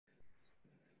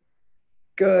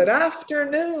Good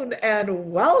afternoon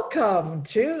and welcome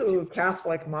to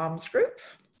Catholic Moms Group.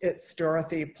 It's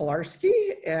Dorothy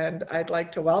Pilarski, and I'd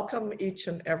like to welcome each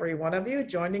and every one of you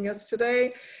joining us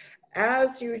today.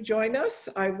 As you join us,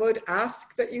 I would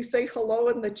ask that you say hello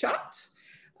in the chat.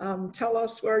 Tell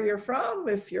us where you're from,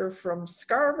 if you're from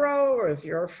Scarborough or if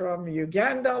you're from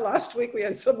Uganda. Last week we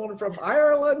had someone from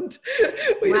Ireland.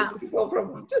 We had people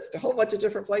from just a whole bunch of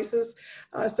different places.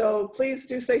 So please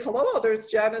do say hello. Oh, there's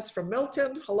Janice from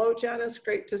Milton. Hello, Janice.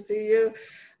 Great to see you.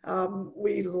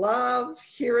 We love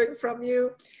hearing from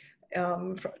you.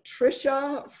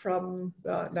 Tricia from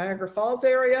the Niagara Falls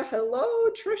area. Hello,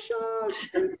 Tricia.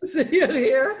 Good to see you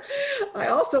here. I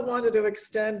also wanted to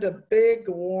extend a big,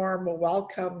 warm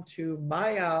welcome to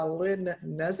Maja Lynn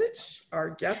Nezic,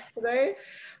 our guest today.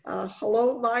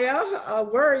 Hello, Maja.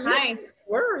 Where are you? Hi.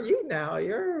 Where are you now?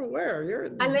 You're where? You're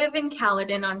in... I live in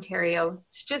Caledon, Ontario.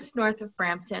 It's just north of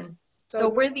Brampton. So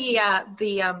we're the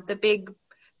big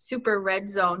super red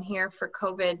zone here for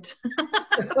COVID.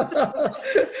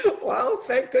 Wow,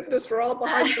 thank goodness we're all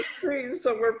behind the screens.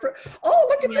 So we're, oh,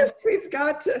 look at this. We've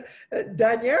got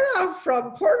Daniela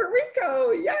from Puerto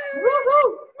Rico. Yay!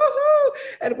 Woohoo! Woohoo!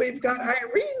 And we've got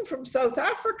Irene from South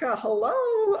Africa. Hello,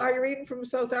 Irene from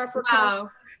South Africa.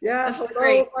 Wow. Yeah, That's hello,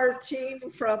 great.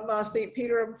 Martine from St.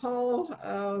 Peter and Paul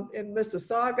in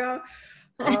Mississauga.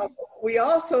 We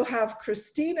also have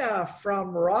Christina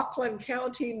from Rockland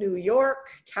County, New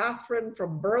York, Catherine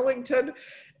from Burlington.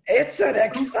 It's an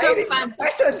exciting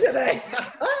session today.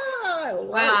 I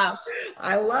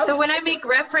love So when I make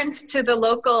reference to the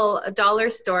local dollar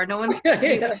store, no one's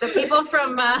the people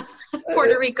from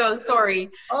Puerto Rico, sorry.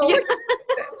 Oh,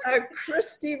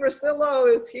 Christy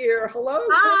Rosillo is here. Hello,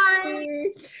 hi.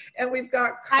 Christy. And we've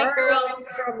got Carla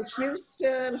from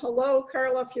Houston. Hello,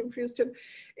 Carla from Houston.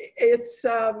 It's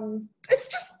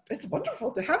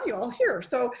wonderful to have you all here.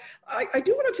 So I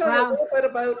do want to tell you a little bit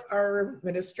about our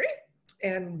ministry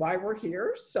and why we're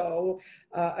here. So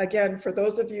again, for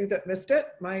those of you that missed it,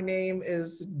 my name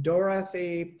is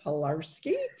Dorothy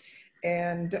Pilarski,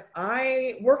 and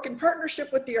I work in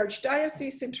partnership with the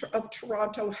Archdiocese of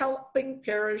Toronto, helping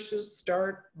parishes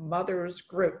start mothers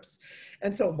groups.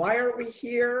 And so why are we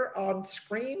here on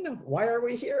screen? Why are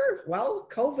we here? Well,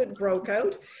 COVID broke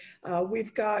out.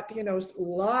 We've got, a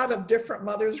lot of different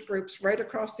mothers groups right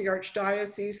across the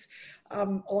Archdiocese.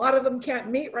 A lot of them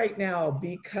can't meet right now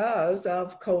because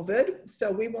of COVID. So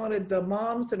we wanted the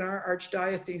moms in our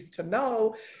Archdiocese to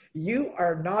know you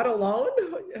are not alone.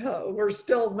 We're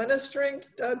still ministering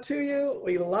to you.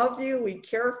 We love you. We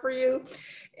care for you.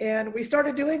 And we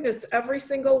started doing this every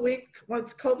single week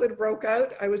once COVID broke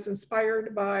out. I was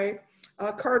inspired by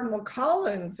Cardinal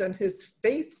Collins and his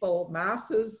faithful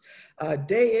masses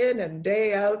day in and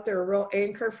day out. They're a real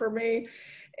anchor for me.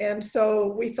 And so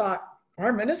we thought,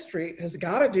 our ministry has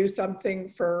got to do something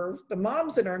for the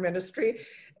moms in our ministry.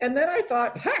 And then I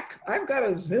thought, heck, I've got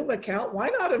a Zoom account. Why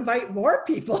not invite more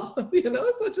people?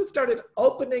 So just started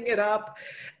opening it up.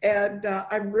 And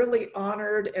I'm really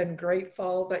honored and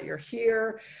grateful that you're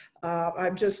here.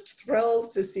 I'm just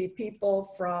thrilled to see people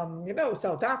from,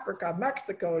 South Africa,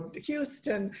 Mexico,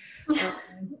 Houston.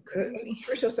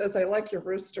 Tricia says, I like your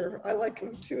rooster. I like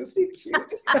him too. Is he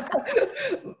cute?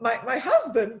 my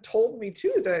husband told me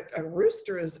too that a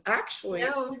rooster is actually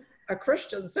a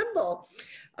Christian symbol.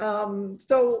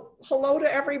 So hello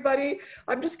to everybody.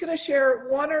 I'm just going to share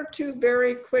one or two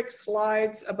very quick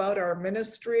slides about our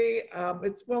ministry.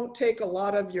 It won't take a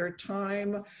lot of your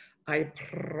time. I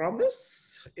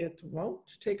promise it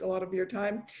won't take a lot of your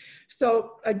time.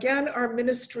 So again, our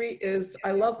ministry is, I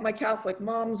love my Catholic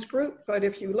Moms Group, but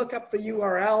if you look up the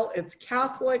URL, it's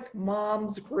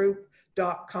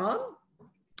catholicmomsgroup.com.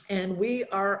 And we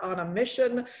are on a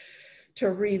mission to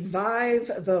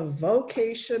revive the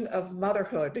vocation of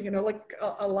motherhood. Like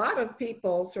a lot of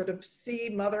people sort of see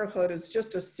motherhood as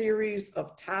just a series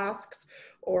of tasks,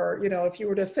 or, if you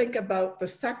were to think about the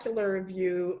secular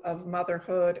view of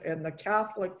motherhood and the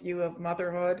Catholic view of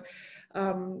motherhood,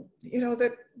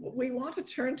 that we want to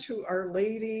turn to Our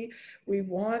Lady. We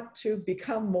want to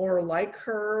become more like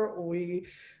her. We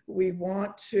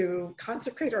want to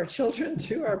consecrate our children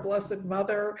to our Blessed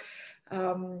Mother.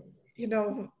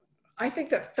 I think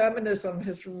that feminism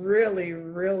has really,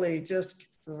 really just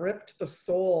ripped the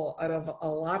soul out of a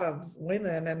lot of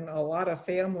women and a lot of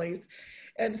families.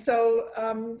 And so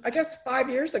I guess 5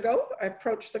 years ago, I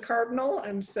approached the Cardinal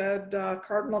and said,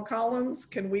 Cardinal Collins,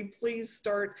 can we please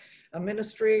start a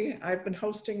ministry? I've been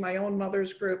hosting my own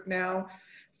mothers group now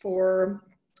for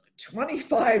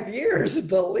 25 years,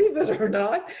 believe it or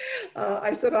not.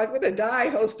 I said, I'm going to die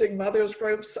hosting mothers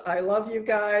groups. I love you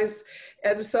guys.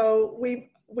 And so we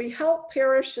we help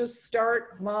parishes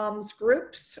start moms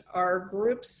groups. Our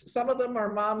groups, some of them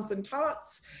are moms and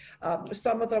tots.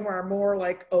 Some of them are more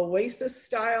like Oasis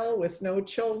style with no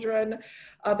children.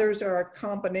 Others are a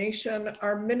combination.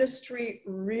 Our ministry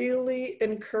really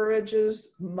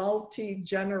encourages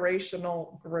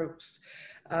multi-generational groups.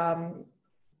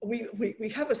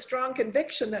 We have a strong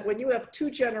conviction that when you have two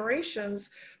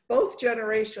generations, both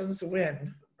generations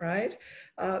win, right?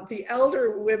 The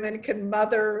elder women can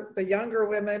mother the younger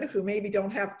women who maybe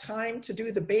don't have time to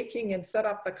do the baking and set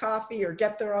up the coffee or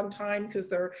get there on time because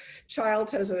their child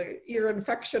has an ear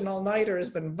infection all night or has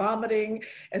been vomiting.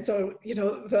 And so, you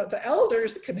know, the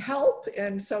elders can help.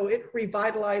 And so it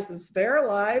revitalizes their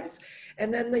lives.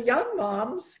 And then the young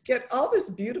moms get all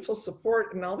this beautiful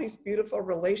support and all these beautiful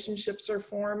relationships are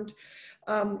formed.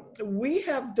 We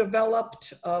have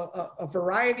developed a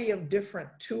variety of different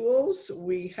tools.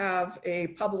 We have a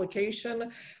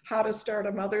publication, How to Start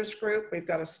a Mother's Group. We've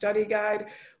got a study guide.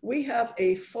 We have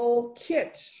a full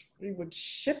kit. We would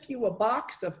ship you a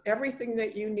box of everything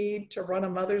that you need to run a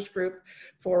mother's group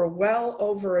for well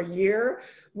over a year.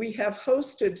 We have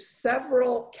hosted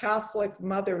several Catholic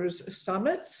Mothers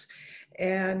Summits,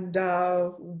 and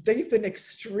they've been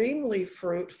extremely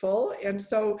fruitful. And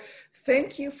so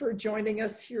thank you for joining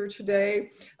us here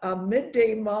today.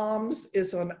 Midday Moms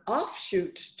is an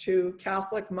offshoot to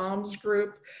Catholic Moms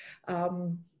Group.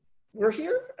 We're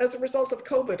here as a result of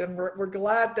COVID, and we're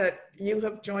glad that you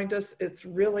have joined us. It's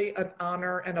really an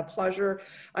honor and a pleasure.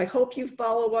 I hope you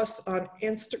follow us on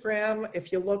Instagram.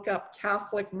 If you look up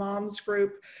Catholic Moms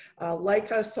Group,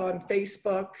 like us on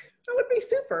Facebook, that would be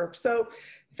super. So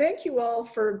thank you all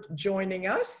for joining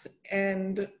us.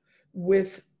 And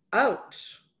without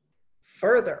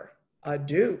further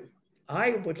ado,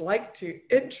 I would like to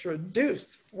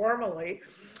introduce formally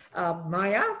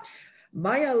Maja.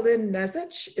 Maja Lynn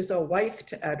Nezic is a wife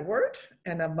to Edward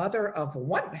and a mother of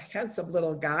one handsome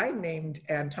little guy named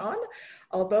Anton.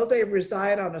 Although they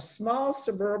reside on a small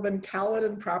suburban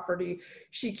Caledon property,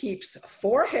 she keeps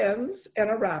 4 hens and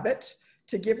a rabbit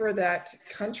to give her that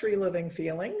country living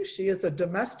feeling. She is a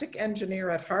domestic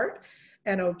engineer at heart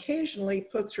and occasionally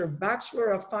puts her Bachelor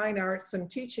of Fine Arts and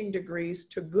teaching degrees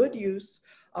to good use,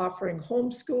 offering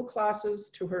homeschool classes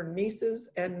to her nieces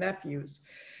and nephews.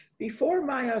 Before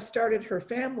Maja started her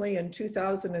family in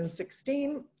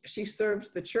 2016, she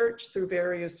served the church through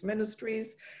various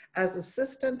ministries as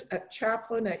assistant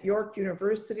chaplain at York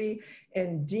University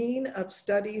and dean of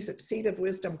studies at Seat of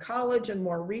Wisdom College, and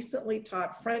more recently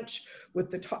taught French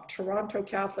with the Toronto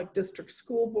Catholic District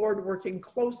School Board, working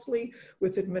closely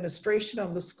with administration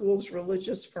on the school's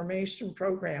religious formation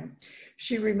program.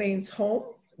 She remains home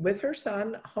with her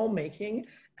son, homemaking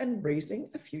and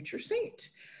raising a future saint.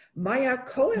 Maja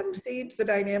co-emceed the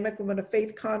Dynamic Women of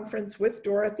Faith Conference with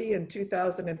Dorothy in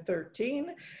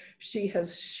 2013. She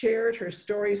has shared her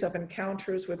stories of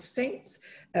encounters with saints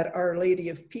at Our Lady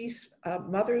of Peace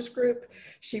Mothers Group.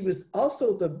 She was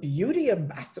also the beauty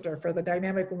ambassador for the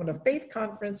Dynamic Women of Faith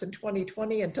Conference in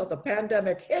 2020 until the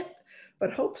pandemic hit,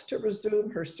 but hopes to resume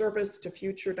her service to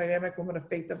future Dynamic Women of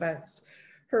Faith events.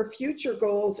 Her future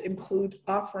goals include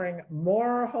offering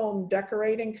more home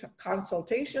decorating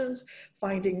consultations,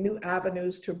 finding new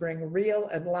avenues to bring real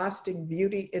and lasting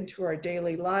beauty into our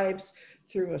daily lives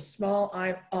through a small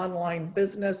online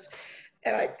business.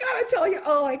 And I gotta tell you,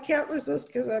 oh, I can't resist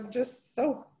because I'm just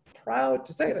so proud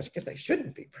to say it. I guess I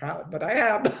shouldn't be proud, but I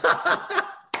am.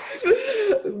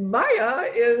 Maja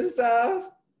is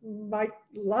my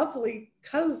lovely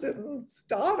cousin's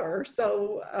daughter.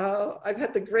 So I've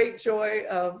had the great joy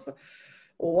of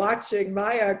watching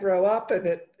Maja grow up, and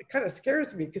it kind of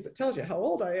scares me because it tells you how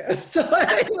old I am. So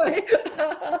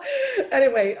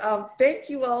anyway,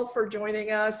 thank you all for joining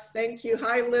us. Thank you.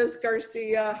 Hi, Liz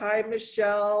Garcia. Hi,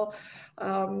 Michelle.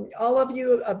 All of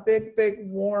you, a big, big,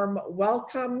 warm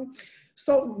welcome.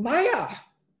 So Maja,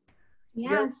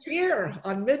 yes, you're here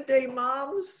on Midday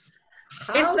Moms.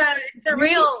 It's a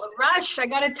real rush, I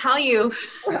gotta tell you.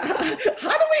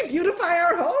 How do we beautify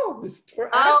our homes?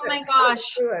 Oh my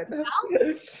gosh.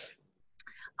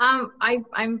 Well,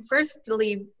 I'm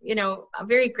firstly,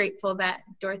 very grateful that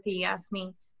Dorothy asked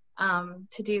me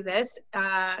to do this.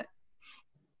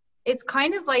 It's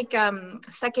kind of like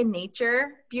second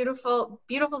nature, beautiful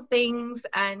things,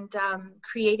 and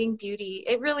creating beauty.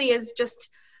 It really is just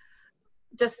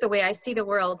the way I see the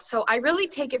world. So I really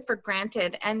take it for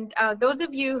granted. And those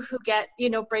of you who get,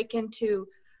 break into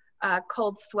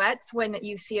cold sweats when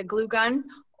you see a glue gun,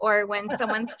 or when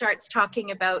someone starts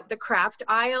talking about the craft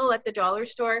aisle at the dollar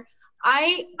store,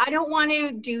 I don't want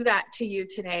to do that to you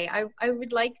today. I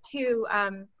would like to,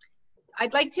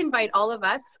 I'd like to invite all of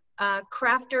us,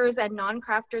 crafters and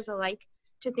non-crafters alike,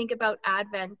 to think about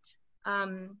Advent,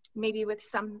 maybe with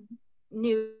some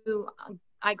new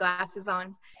eyeglasses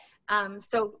on.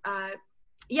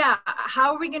 Yeah,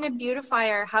 how are we going to beautify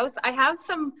our house? I have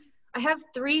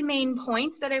 3 main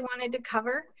points that I wanted to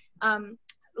cover.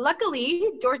 Luckily,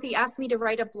 Dorothy asked me to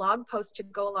write a blog post to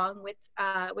go along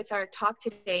with our talk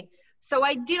today. So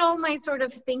I did all my sort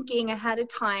of thinking ahead of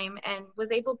time and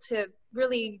was able to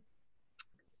really,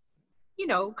 you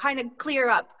know, kind of clear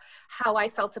up how I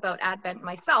felt about Advent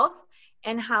myself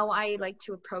and how I like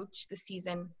to approach the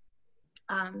season.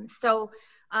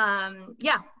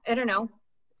 Yeah, I don't know.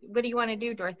 What do you want to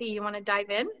do, Dorothy? You want to dive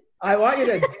in? I want you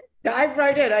to dive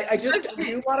right in. I do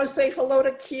want to say hello to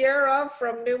Kiera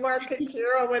from Newmarket.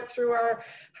 Kiera went through our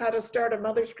how to start a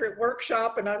mother's group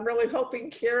workshop, and I'm really hoping,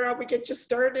 Kiera, we get you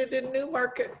started in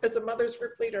Newmarket as a mother's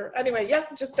group leader. Anyway, yeah,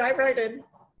 just dive right in.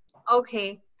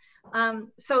 Okay.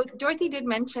 So Dorothy did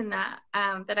mention that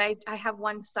I have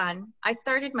 1 son. I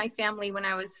started my family when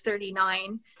I was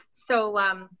 39. So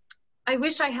I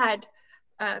wish I had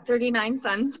 39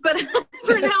 sons, but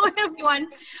for now I have 1.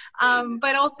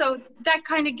 But also that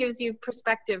kind of gives you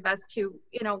perspective as to,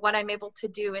 you know, what I'm able to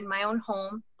do in my own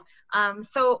home.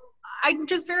 So I'm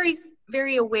just very,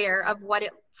 very aware of what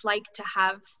it's like to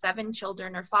have 7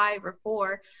 children or 5 or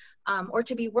 4, or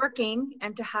to be working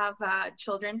and to have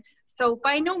children. So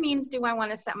by no means do I want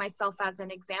to set myself as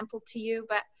an example to you,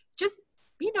 but just,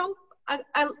 you know,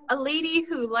 a lady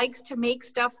who likes to make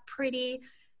stuff pretty.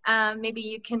 Maybe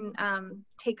you can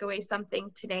take away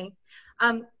something today.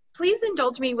 Please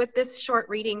indulge me with this short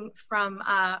reading from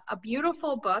a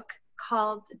beautiful book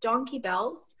called Donkey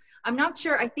Bells. I'm not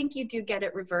sure, I think you do get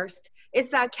it reversed. It's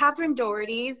Catherine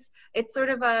Doherty's. It's sort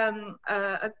of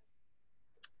a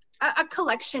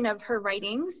collection of her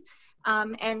writings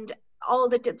and all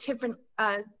the different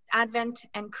Advent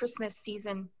and Christmas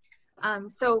season.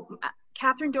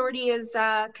 Catherine Doherty is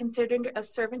considered a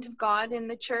servant of God in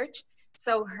the church.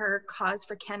 So her cause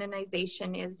for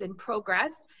canonization is in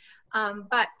progress,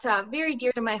 but very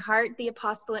dear to my heart, the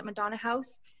Apostolate Madonna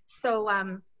House. So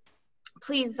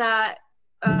please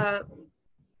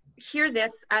hear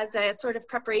this as a sort of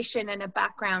preparation and a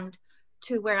background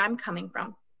to where I'm coming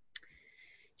from.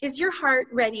 Is your heart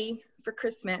ready for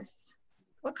Christmas?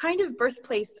 What kind of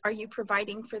birthplace are you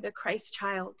providing for the Christ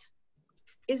child?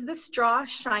 Is the straw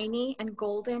shiny and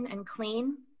golden and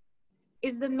clean?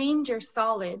 Is the manger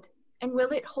solid? And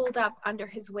will it hold up under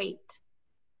his weight?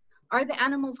 Are the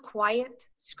animals quiet,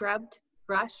 scrubbed,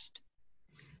 brushed?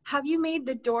 Have you made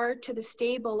the door to the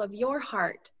stable of your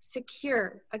heart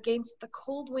secure against the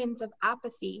cold winds of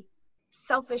apathy,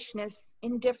 selfishness,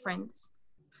 indifference,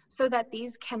 so that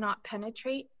these cannot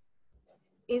penetrate?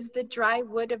 Is the dry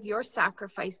wood of your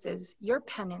sacrifices, your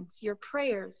penance, your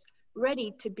prayers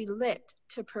ready to be lit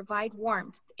to provide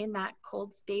warmth in that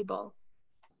cold stable?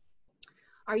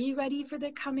 Are you ready for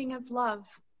the coming of love?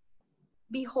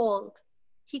 Behold,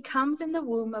 he comes in the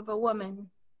womb of a woman.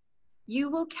 You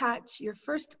will catch your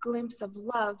first glimpse of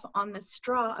love on the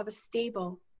straw of a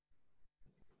stable.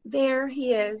 There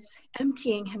he is,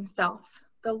 emptying himself,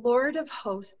 the Lord of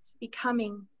hosts,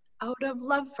 becoming, out of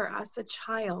love for us, a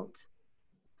child.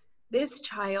 This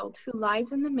child who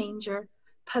lies in the manger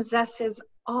possesses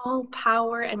all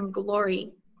power and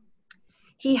glory.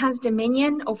 He has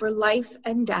dominion over life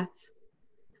and death.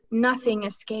 Nothing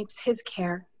escapes his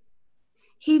care.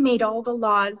 He made all the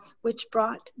laws which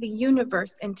brought the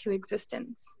universe into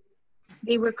existence.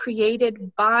 They were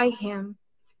created by him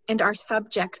and are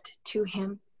subject to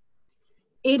him.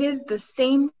 It is the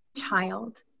same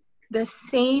child, the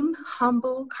same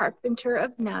humble carpenter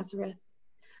of Nazareth,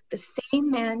 the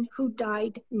same man who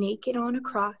died naked on a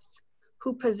cross,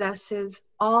 who possesses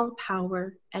all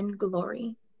power and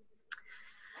glory.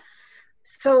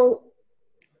 So,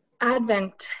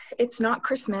 Advent, it's not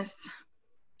Christmas.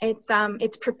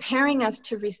 It's preparing us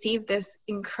to receive this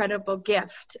incredible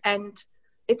gift. And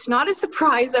it's not a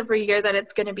surprise every year that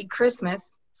it's going to be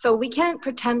Christmas. So we can't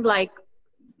pretend like,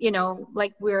 you know,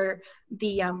 like we're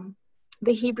the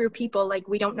Hebrew people, like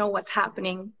we don't know what's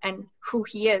happening and who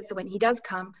he is when he does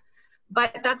come.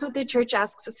 But that's what the church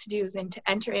asks us to do, is to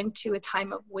enter into a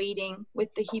time of waiting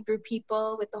with the Hebrew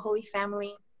people, with the Holy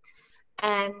Family.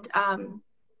 And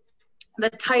the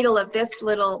title of this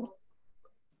little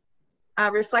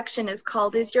reflection is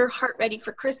called, Is Your Heart Ready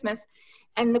for Christmas?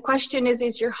 And the question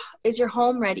is your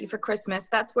home ready for Christmas?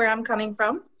 That's where I'm coming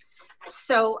from.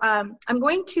 So I'm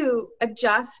going to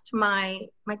adjust my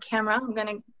camera. I'm going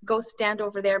to go stand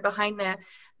over there behind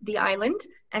the island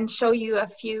and show you a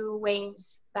few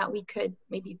ways that we could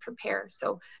maybe prepare.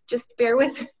 So just bear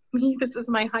with me. This is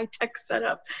my high-tech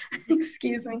setup.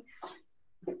 Excuse me.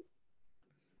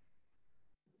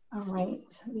 All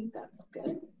right, I think that's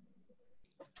good.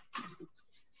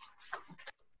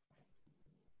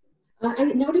 I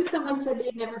noticed someone said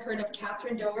they'd never heard of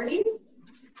Catherine Doherty.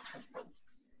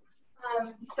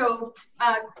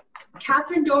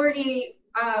 Catherine Doherty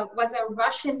was a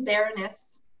Russian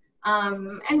baroness,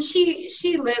 and she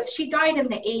died in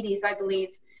the 80s, I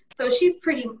believe. So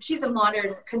she's a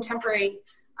modern, contemporary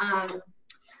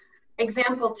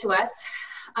example to us.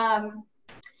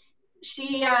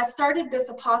 She started this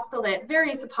apostolate,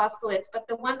 various apostolates, but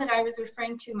the one that I was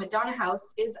referring to, Madonna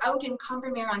House, is out in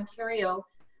Combermere, Ontario,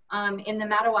 in the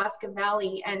Madawaska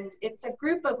Valley, and it's a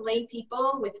group of lay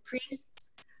people with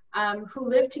priests who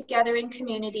live together in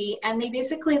community, and they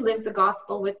basically live the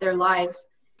gospel with their lives.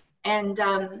 And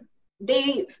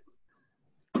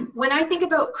when I think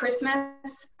about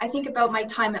Christmas, I think about my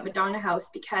time at Madonna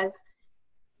House, because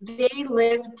they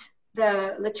lived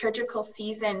the liturgical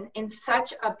season in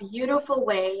such a beautiful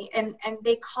way, and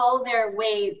they call their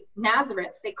way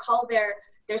Nazareth. They call their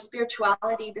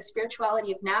spirituality the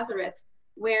spirituality of Nazareth,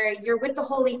 where you're with the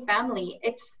Holy Family.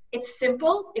 It's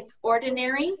simple, it's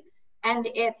ordinary, and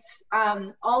it's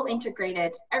all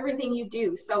integrated, everything you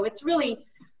do. So it's really,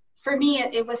 for me,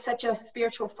 it was such a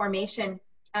spiritual formation.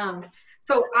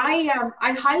 So I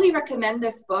highly recommend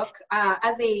this book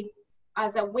as a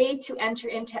way to enter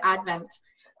into Advent.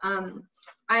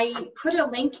 I put a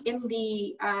link in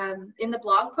the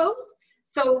blog post,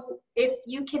 so if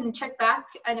you can check back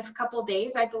in a couple of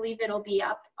days, I believe it'll be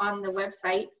up on the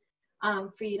website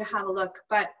for you to have a look.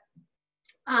 But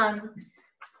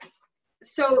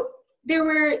so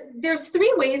there's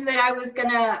 3 ways that I was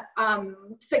gonna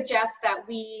suggest that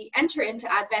we enter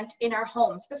into Advent in our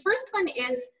homes. The first one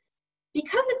is,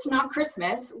 because it's not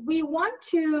Christmas, we want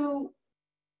to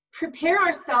prepare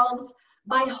ourselves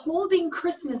by holding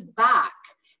Christmas back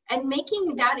and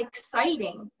making that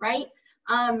exciting, right?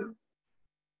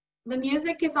 The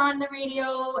music is on the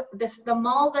radio, the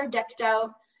malls are decked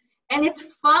out, and it's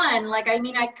fun. Like, I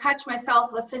mean, I catch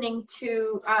myself listening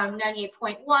to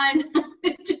 98.1,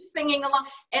 just singing along,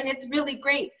 and it's really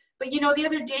great. But you know, the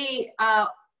other day,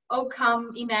 O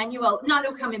Come Emmanuel, not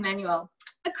O Come Emmanuel,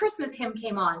 a Christmas hymn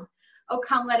came on, Oh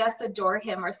Come Let Us Adore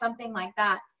Him, or something like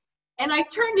that. And I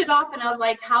turned it off, and I was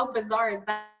like, how bizarre is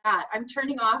that? I'm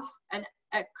turning off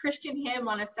a Christian hymn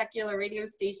on a secular radio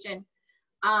station.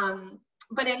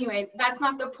 But anyway, that's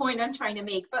not the point I'm trying to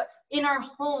make. But in our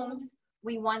homes,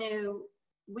 we want to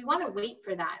wait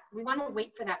for that. We want to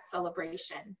wait for that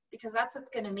celebration, because that's what's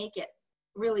going to make it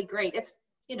really great. It's,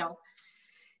 you know,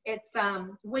 it's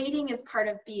waiting is part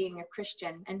of being a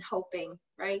Christian and hoping,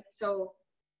 right? So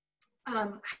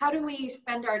how do we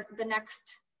spend the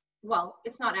next, well,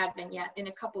 it's not Advent yet, in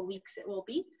a couple weeks it will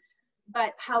be,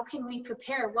 but how can we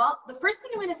prepare? Well, the first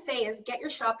thing I'm going to say is get your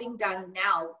shopping done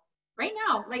now, right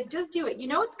now. Like, just do it. You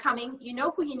know it's coming. You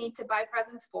know who you need to buy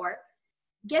presents for.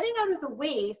 Get it out of the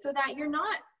way so that you're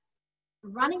not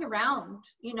running around,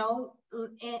 you know,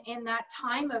 in that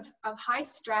time of high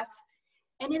stress,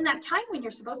 and in that time when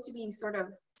you're supposed to be sort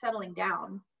of settling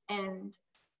down and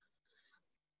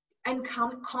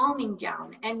calming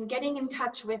down and getting in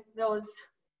touch with those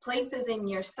places in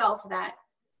yourself that,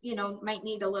 you know, might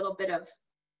need a little bit of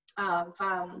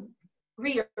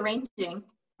rearranging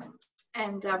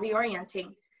and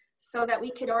reorienting, so that we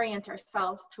could orient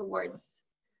ourselves towards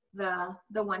the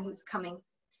one who's coming.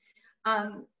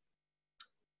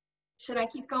 Should I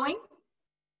keep going?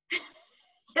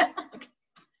 Yeah. Okay.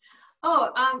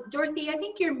 Oh, Dorothy, I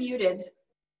think you're muted.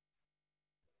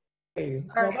 Hey,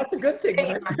 well, that's a good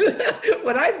thing.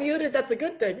 When I'm muted, that's a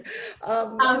good thing.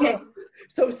 Okay.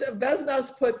 So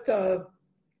Vesna's put the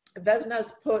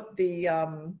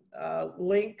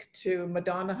link to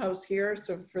Madonna House here.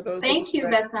 So for those Thank you,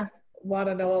 Vesna. Want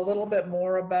to know a little bit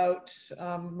more about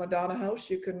Madonna House,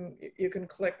 you can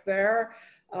click there.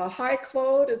 Hi,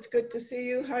 Claude. It's good to see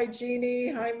you. Hi, Jeannie.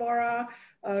 Hi, Maura.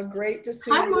 Great to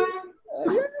see you. Hi, Maura.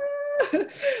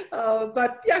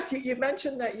 But yes, you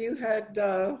mentioned that you had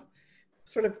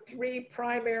sort of 3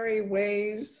 primary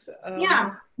ways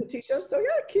to teach us. So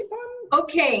yeah, keep on.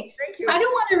 Okay. So I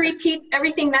don't want to repeat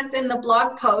everything that's in the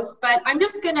blog post, but I'm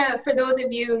just gonna, for those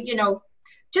of you, you know,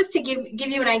 just to give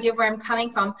you an idea of where I'm coming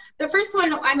from. The first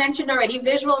one I mentioned already,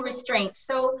 visual restraint.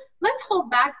 So let's hold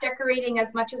back decorating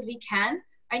as much as we can.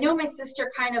 I know my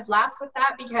sister kind of laughs at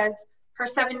that, because her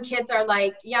 7 kids are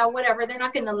like, yeah, whatever, they're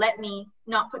not gonna let me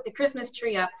not put the Christmas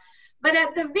tree up. But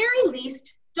at the very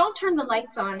least, don't turn the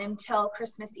lights on until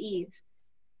Christmas Eve.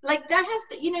 Like, that has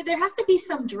to, you know, there has to be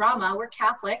some drama. We're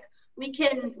Catholic. We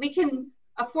can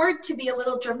afford to be a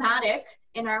little dramatic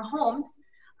in our homes.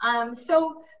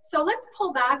 So let's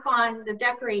pull back on the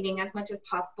decorating as much as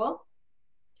possible.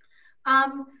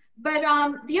 But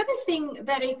the other thing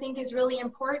that I think is really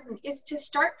important is to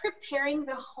start preparing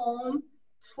the home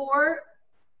for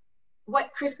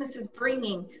what Christmas is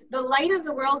bringing. The light of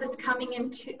the world is coming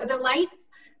into the light.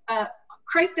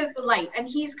 Christ is the light, and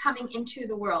he's coming into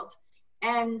the world.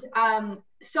 And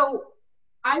so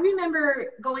I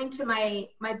remember going to my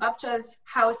babcia's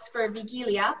house for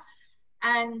Vigilia,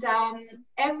 and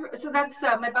so that's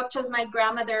my babcia's my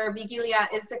grandmother. Vigilia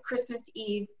is a Christmas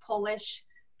Eve Polish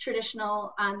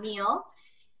traditional meal.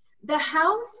 The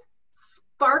house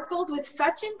sparkled with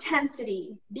such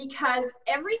intensity because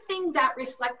everything that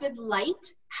reflected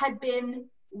light had been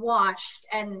washed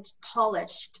and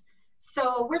polished.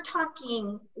 So we're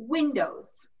talking windows,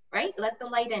 right? Let the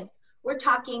light in. We're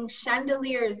talking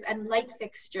chandeliers and light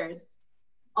fixtures.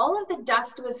 All of the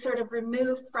dust was sort of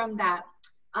removed from that.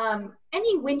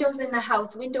 Any windows in the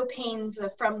house, window panes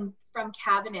from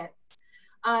cabinets.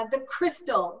 The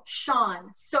crystal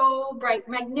shone so bright,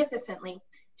 magnificently.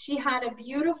 She had a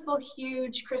beautiful,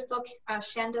 huge crystal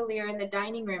chandelier in the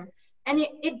dining room, and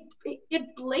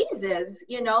it blazes,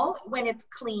 you know, when it's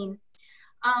clean.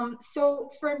 So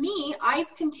for me,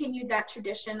 I've continued that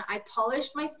tradition. I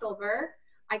polished my silver,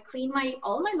 I clean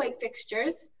all my light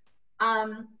fixtures,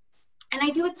 and I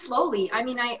do it slowly. I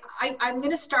mean, I'm going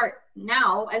to start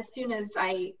now as soon as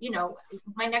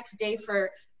my next day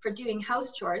for doing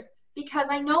house chores, because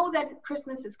I know that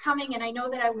Christmas is coming, and I know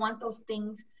that I want those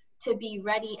things to be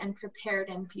ready and prepared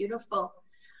and beautiful.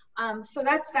 So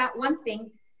that's that one thing.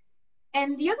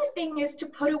 And the other thing is to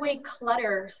put away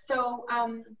clutter. So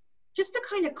just to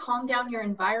kind of calm down your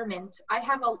environment, I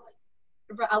have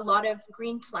a lot of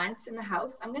green plants in the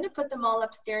house. I'm going to put them all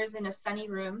upstairs in a sunny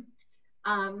room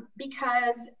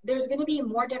because there's going to be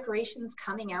more decorations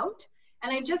coming out.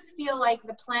 And I just feel like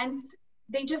the plants,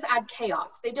 they just add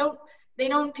chaos. They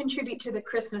don't contribute to the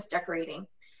Christmas decorating.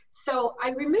 So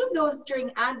I remove those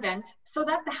during Advent so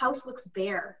that the house looks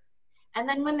bare. And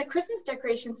then when the Christmas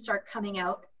decorations start coming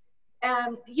out,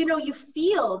 you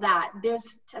feel that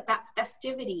there's that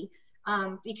festivity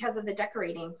because of the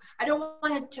decorating. I don't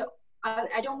want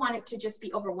it to just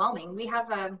be overwhelming. We have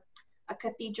a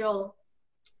cathedral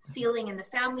ceiling in the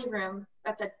family room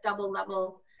that's a double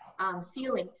level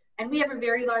ceiling, and we have a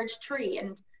very large tree,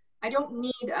 and I don't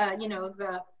need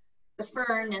the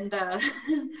fern and the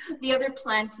the other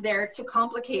plants there to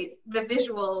complicate the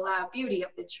visual beauty of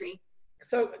the tree.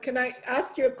 So can I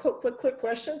ask you a quick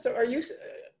question? So are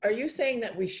you saying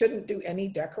that we shouldn't do any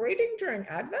decorating during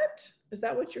Advent? Is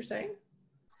that what you're saying?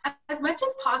 As much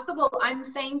as possible, I'm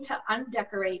saying to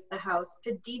undecorate the house,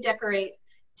 to de-decorate,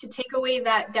 to take away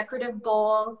that decorative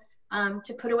bowl,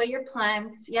 to put away your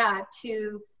plants,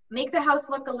 to make the house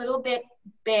look a little bit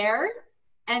bare,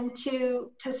 and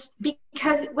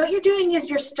because what you're doing is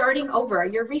you're starting over,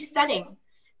 you're resetting.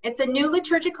 It's a new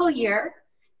liturgical year,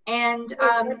 and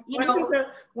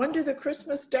when do the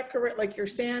Christmas decorate, like your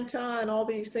Santa and all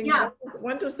these things? Yeah.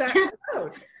 When does that come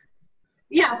out?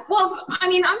 Yeah, well, I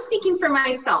mean, I'm speaking for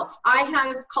myself. I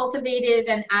have cultivated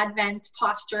an Advent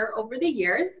posture over the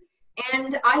years,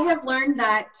 and I have learned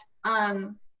that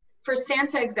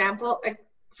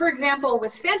for example,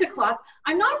 with Santa Claus,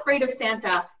 I'm not afraid of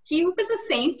Santa. He was a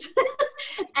saint,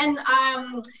 and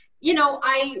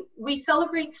we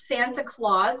celebrate Santa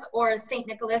Claus or Saint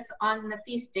Nicholas on the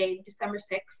feast day, December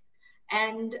 6th.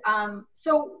 And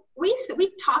so we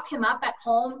talk him up at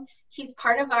home. He's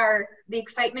part of the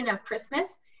excitement of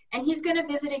Christmas, and he's going to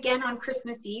visit again on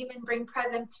Christmas Eve and bring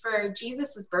presents for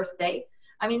Jesus's birthday.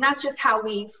 I mean, that's just how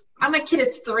my kid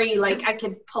is 3, like I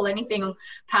could pull anything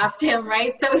past him,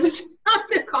 right? So it's not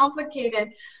too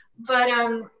complicated, but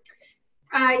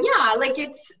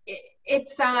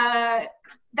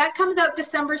that comes out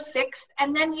December 6th.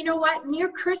 And then, you know what, near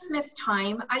Christmas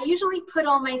time, I usually put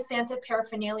all my Santa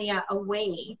paraphernalia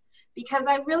away because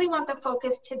I really want the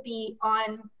focus to be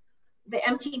on the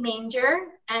empty manger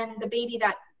and the baby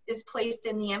that is placed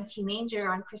in the empty manger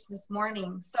on Christmas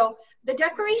morning. So the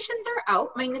decorations are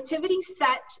out. My nativity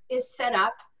set is set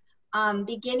up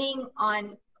beginning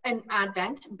on an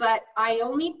Advent, but I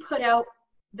only put out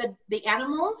the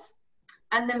animals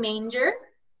and the manger.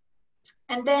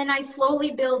 And then I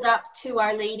slowly build up to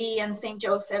Our Lady and St.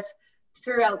 Joseph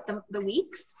throughout the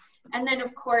weeks. And then,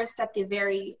 of course, at the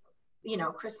very,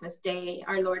 Christmas Day,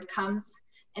 our Lord comes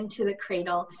into the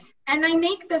cradle. And I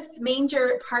make this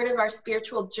manger part of our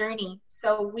spiritual journey.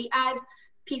 So we add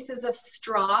pieces of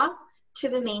straw to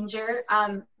the manger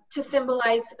to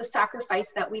symbolize a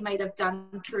sacrifice that we might have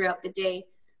done throughout the day.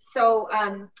 So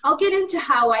I'll get into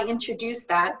how I introduce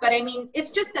that, but I mean, it's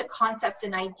just a concept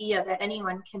and idea that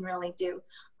anyone can really do.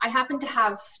 I happen to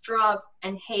have straw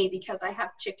and hay because I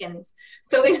have chickens.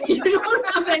 So if you don't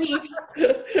have any,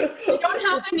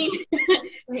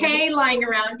 hay lying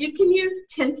around, you can use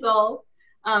tinsel,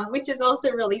 which is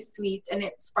also really sweet and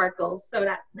it sparkles. So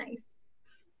that's nice.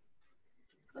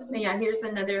 Yeah, here's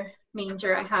another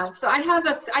manger I have. So I have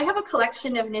a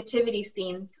collection of nativity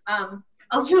scenes.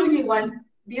 I'll show you one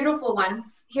beautiful one.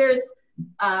 Here's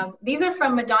these are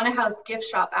from Madonna House gift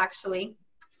shop actually.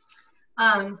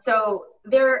 So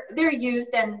they're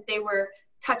used and they were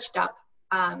touched up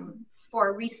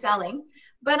for reselling.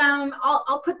 But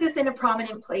I'll put this in a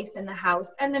prominent place in the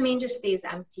house, and the manger stays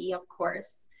empty, of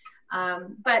course.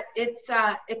 But it's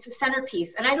a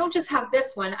centerpiece, and I don't just have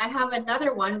this one. I have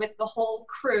another one with the whole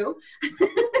crew,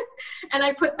 and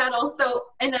I put that also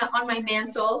on my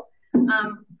mantle.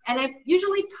 And I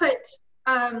usually put,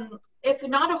 if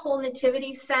not a whole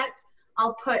nativity set,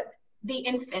 I'll put the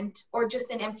infant or just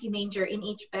an empty manger in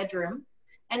each bedroom.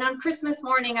 And on Christmas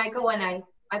morning, I go and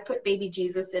I put baby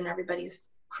Jesus in everybody's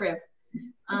crib.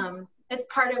 It's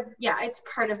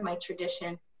part of my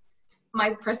tradition,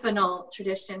 my personal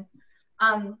tradition.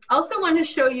 Also want to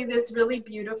show you this really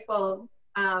beautiful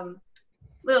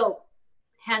little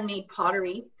handmade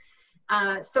pottery.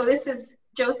 So this is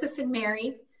Joseph and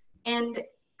Mary, and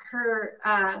her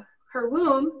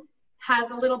womb has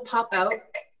a little pop out.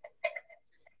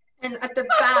 And at the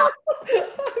back,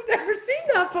 I've never seen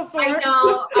that before. I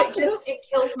know, it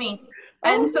kills me.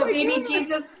 And so baby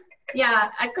Jesus,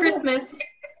 yeah, at Christmas,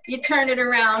 you turn it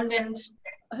around and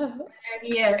there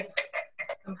he is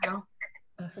somehow.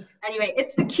 Anyway,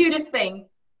 it's the cutest thing.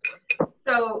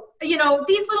 So, these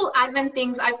little Advent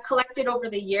things I've collected over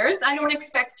the years. I don't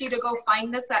expect you to go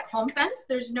find this at HomeSense.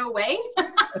 There's no way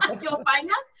you'll find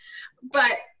that.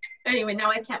 But anyway, now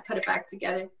I can't put it back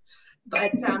together.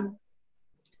 But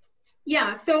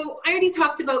yeah, so I already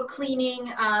talked about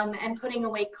cleaning and putting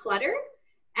away clutter.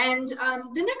 And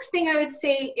the next thing I would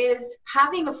say is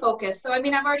having a focus. So, I've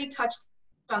already touched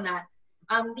on that.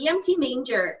 The empty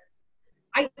manger.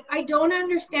 I don't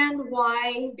understand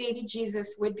why baby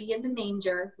Jesus would be in the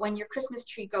manger when your Christmas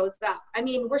tree goes up.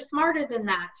 We're smarter than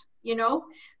that,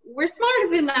 We're smarter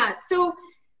than that. So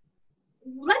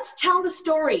let's tell the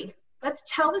story. Let's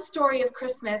tell the story of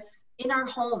Christmas in our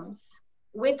homes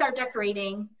with our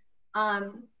decorating.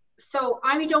 So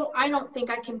I don't think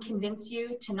I can convince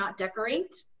you to not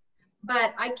decorate,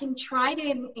 but I can try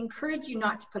to encourage you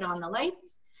not to put on the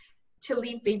lights, to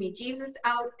leave baby Jesus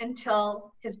out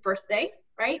until his birthday,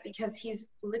 right? Because he's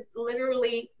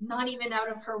literally not even out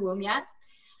of her womb yet.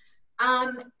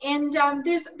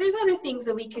 There's other things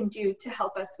that we can do to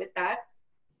help us with that.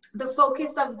 The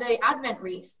focus of the Advent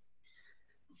wreath.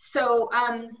 So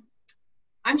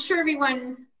I'm sure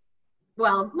everyone,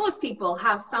 well, most people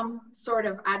have some sort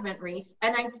of Advent wreath.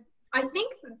 And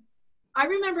I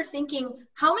remember thinking,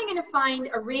 how am I going to find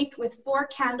a wreath with 4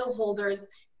 candle holders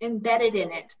embedded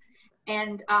in it?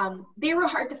 And they were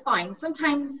hard to find.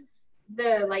 Sometimes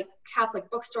the Catholic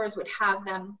bookstores would have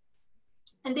them,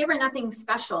 and they were nothing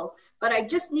special, but I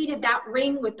just needed that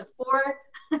ring with the 4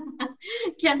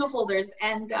 candle holders,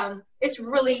 and it's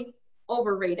really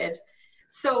overrated.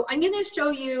 So I'm going to show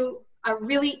you a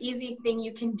really easy thing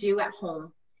you can do at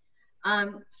home.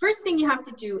 First thing you have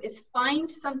to do is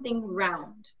find something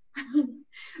round.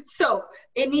 So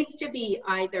it needs to be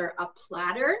either a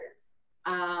platter,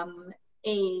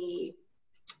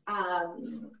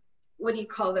 what do you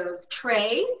call those,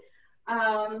 tray.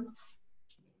 I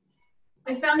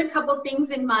found a couple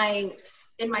things in my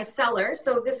cellar.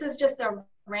 So this is just a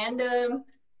random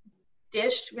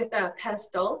dish with a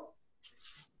pedestal.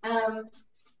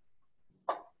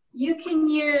 You can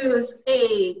use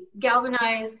a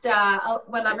galvanized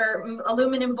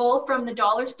aluminum bowl from the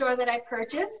dollar store that I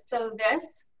purchased. So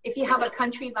this, if you have a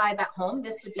country vibe at home,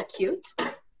 this would be cute.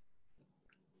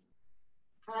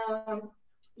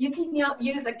 You can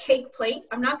use a cake plate.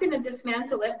 I'm not going to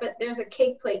dismantle it, but there's a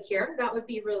cake plate here. That would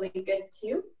be really good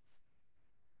too.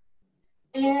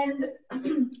 And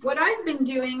what I've been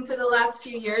doing for the last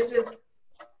few years is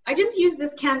I just use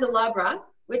this candelabra,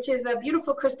 which is a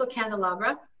beautiful crystal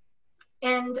candelabra.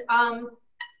 And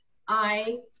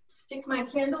I stick my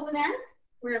candles in there.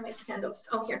 Where are my candles?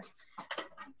 Oh, here.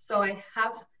 So I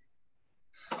have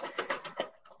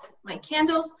my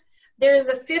candles. There's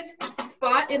a 5th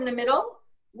spot in the middle,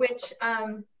 which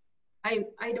I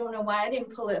don't know why I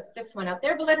didn't pull a 5th one out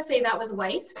there, but let's say that was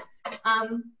white.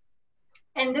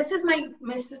 And this is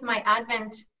my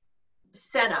Advent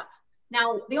setup.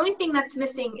 Now, the only thing that's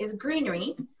missing is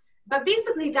greenery, but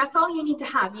basically that's all you need to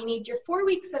have. You need your 4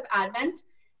 weeks of Advent,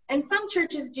 and some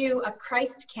churches do a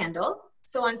Christ candle.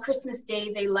 So on Christmas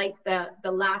Day, they light the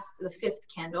 5th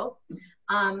candle.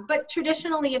 but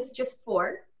traditionally it's just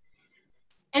 4.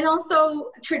 And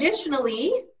also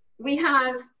traditionally we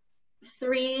have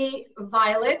 3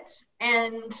 violet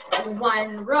and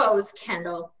 1 rose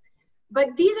candle,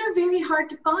 but these are very hard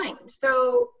to find.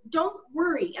 So don't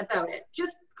worry about it.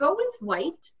 Just go with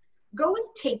white, go with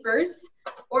tapers,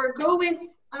 or go with,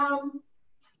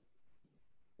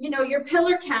 you know, your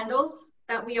pillar candles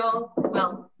that we all,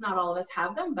 well, not all of us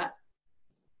have them, but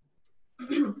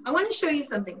I want to show you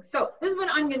something. So this is what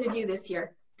I'm going to do this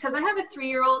year, because I have a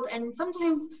 3-year-old and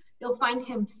sometimes you'll find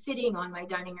him sitting on my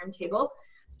dining room table.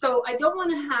 So I don't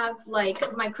want to have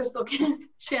like my crystal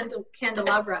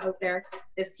candelabra out there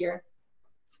this year.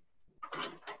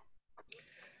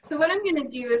 So what I'm going to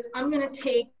do is I'm going to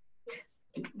take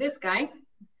this guy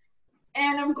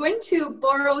and I'm going to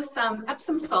borrow some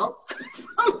Epsom salts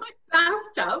from my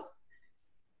bathtub.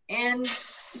 And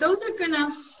those are going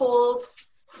to hold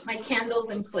my candles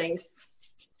in place.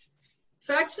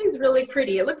 So actually it's really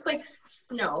pretty. It looks like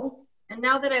snow. And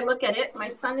now that I look at it, my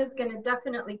son is going to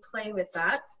definitely play with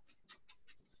that.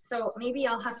 So maybe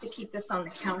I'll have to keep this on the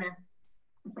counter.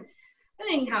 But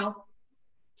anyhow,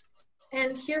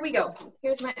 and here we go.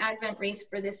 Here's my Advent wreath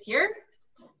for this year.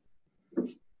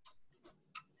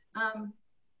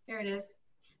 Here it is.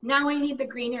 Now I need the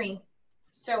greenery.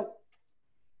 So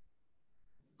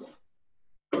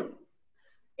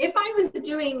if I was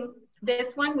doing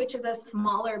this one, which is a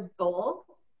smaller bowl,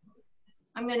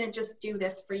 I'm going to just do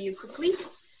this for you quickly.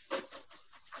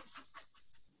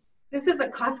 This is a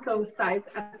Costco size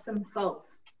Epsom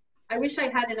salts. I wish I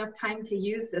had enough time to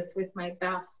use this with my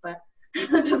baths, but it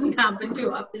doesn't happen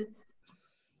too often.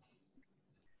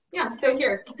 Yeah, so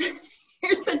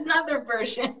here's another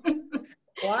version.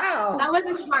 Wow. That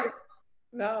wasn't hard.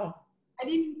 No.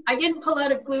 I didn't pull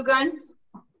out a glue gun.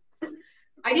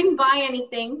 I didn't buy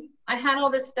anything. I had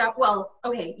all this stuff. Well,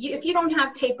 okay, if you don't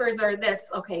have tapers or this,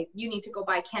 okay, you need to go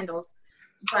buy candles.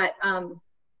 But I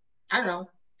don't know.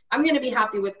 I'm going to be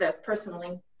happy with this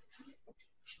personally.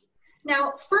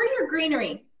 Now, for your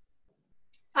greenery,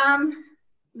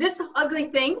 this ugly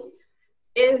thing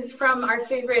is from our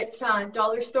favorite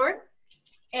dollar store.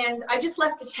 And I just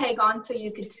left the tag on so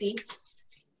you could see.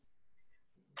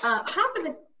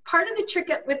 Part of the trick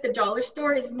with the dollar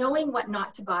store is knowing what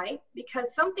not to buy,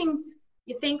 because some things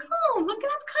you think, oh, look,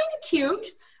 that's kind of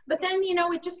cute, but then, you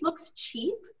know, it just looks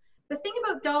cheap. The thing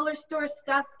about dollar store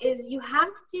stuff is you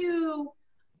have to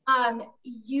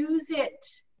use it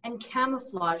and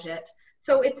camouflage it.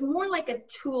 So it's more like a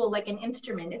tool, like an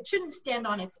instrument. It shouldn't stand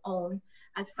on its own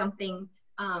as something,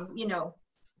 you know,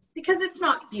 because it's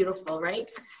not beautiful, right?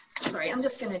 Sorry, I'm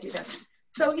just going to do this.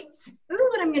 So this is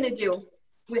what I'm going to do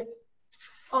with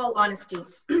all honesty.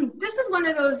 This is one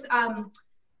of those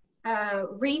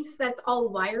wreaths that's all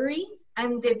wiry,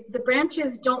 and the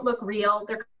branches don't look real.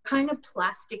 They're kind of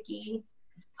plasticky,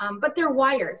 but they're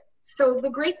wired. So the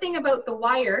great thing about the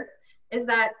wire is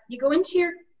that you go into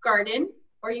your garden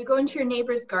or you go into your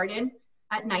neighbor's garden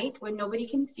at night when nobody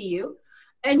can see you,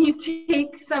 and you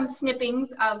take some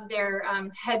snippings of their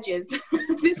hedges.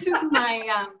 This is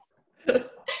my,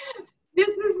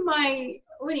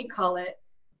 what do you call it?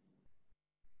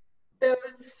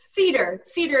 Those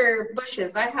cedar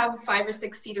bushes. I have 5 or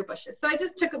 6 cedar bushes. So I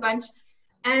just took a bunch,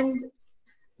 and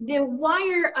the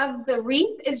wire of the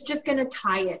wreath is just going to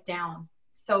tie it down.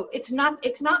 So it's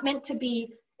not meant to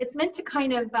be, it's meant to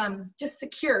kind of just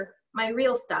secure my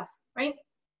real stuff, right?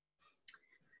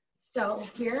 So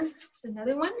here's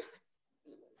another one.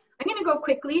 I'm going to go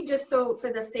quickly just so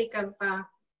for the sake of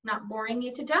not boring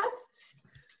you to death.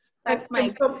 That's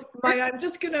my. Maja, I'm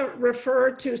just going to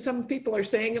refer to, some people are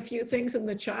saying a few things in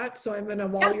the chat, so I'm going to,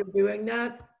 while you're doing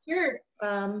that. Sure.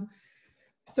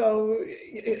 So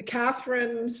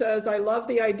Catherine says, I love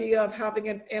the idea of having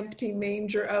an empty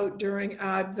manger out during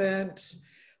Advent.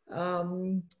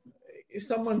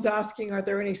 Someone's asking, are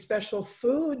there any special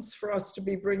foods for us to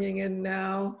be bringing in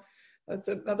now? That's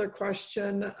another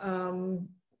question.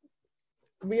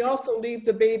 We also leave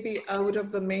the baby out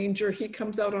of the manger. He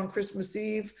comes out on Christmas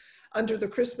Eve. Under the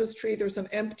Christmas tree, there's an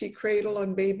empty cradle,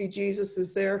 and baby Jesus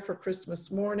is there for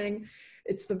Christmas morning.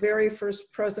 It's the very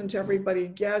first present everybody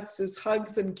gets is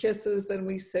hugs and kisses. Then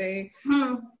we say,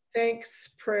 thanks,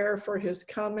 prayer for his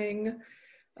coming.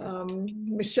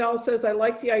 Michelle says, I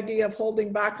like the idea of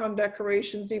holding back on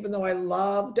decorations, even though I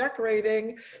love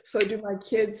decorating. So do my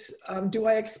kids, do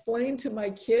I explain to my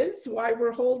kids why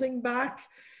we're holding back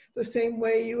the same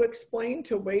way you explained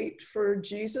to wait for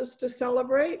Jesus to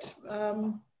celebrate?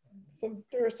 So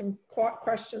there are some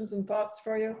questions and thoughts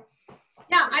for you.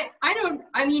 Yeah,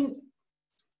 I mean,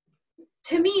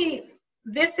 to me,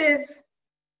 this is,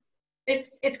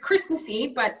 it's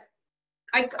Christmassy, but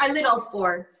I lit all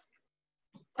 4,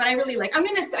 but I really like, I'm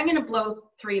gonna blow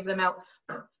 3 of them out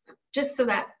just so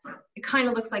that it kind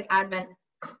of looks like Advent.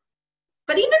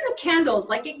 But even the candles,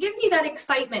 like it gives you that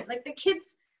excitement. Like the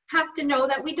kids have to know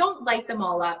that we don't light them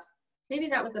all up. Maybe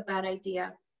that was a bad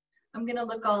idea. I'm gonna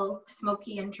look all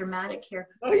smoky and dramatic here.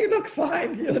 Oh, you look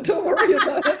fine. You don't worry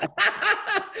about it.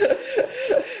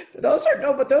 Those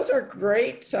are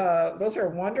great. Those are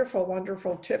wonderful,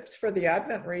 wonderful tips for the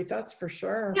Advent wreath. That's for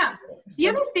sure. Yeah. The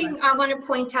other thing I want to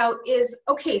point out is,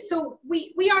 okay, so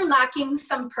we are lacking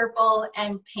some purple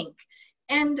and pink,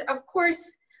 and of course,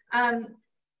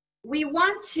 we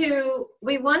want to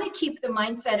keep the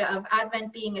mindset of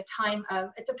Advent being a time of,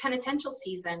 it's a penitential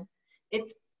season.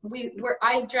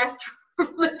 I dressed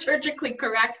liturgically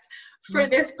correct for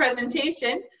this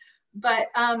presentation, but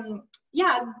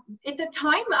yeah, it's a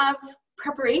time of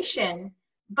preparation,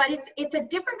 but it's a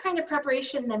different kind of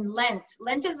preparation than Lent.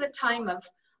 Lent is a time of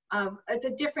it's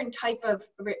a different type of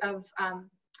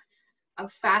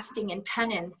fasting and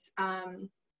penance,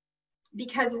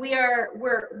 because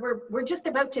we're just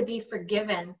about to be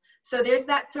forgiven. So there's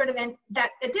that sort of a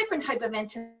different type of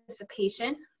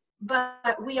anticipation.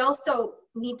 But we also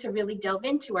need to really delve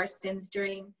into our sins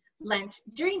during Lent.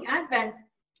 During Advent,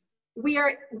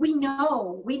 we're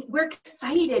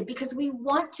excited because we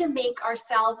want to make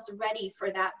ourselves ready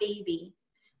for that baby.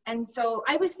 And so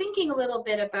I was thinking a little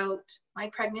bit about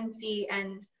my pregnancy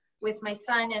and with my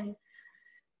son, and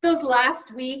those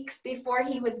last weeks before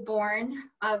he was born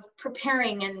of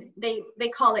preparing, and they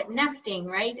call it nesting,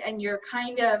 right? And you're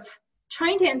kind of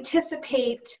trying to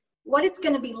anticipate what it's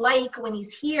going to be like when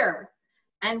he's here,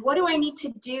 and what do I need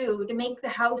to do to make the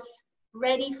house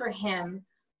ready for him,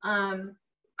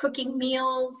 cooking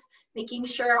meals, making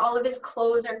sure all of his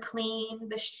clothes are clean,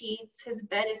 the sheets, his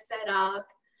bed is set up.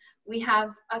 We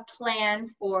have a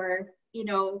plan for,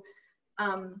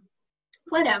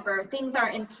 whatever, things are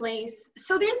in place.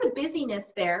 So there's a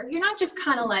busyness there. You're not just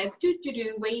kind of like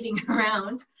waiting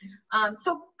around.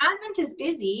 So Advent is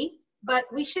busy, but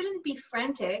we shouldn't be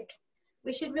frantic.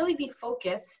 We should really be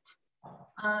focused.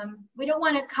 We don't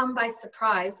want to come by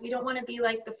surprise. We don't want to be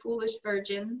like the foolish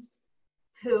virgins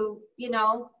who,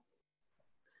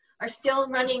 are still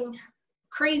running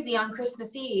crazy on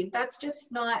Christmas Eve. That's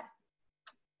just not,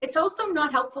 it's also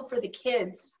not helpful for the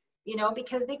kids,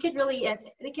 because they can really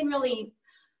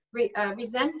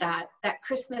resent that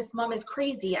Christmas, mom is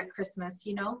crazy at Christmas,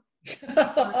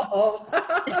 Uh-oh.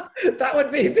 That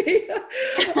would be me.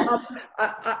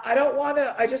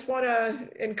 I just want to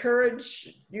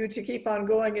encourage you to keep on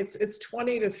going. It's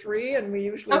 20 to 3 and we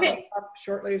usually wrap up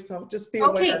shortly, so just be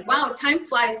aware. Okay, wow, time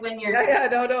flies when you're... Yeah,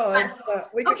 no.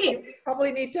 We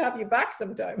probably need to have you back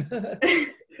sometime.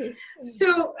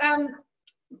 So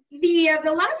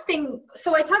the last thing,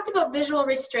 so I talked about visual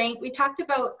restraint, we talked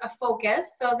about a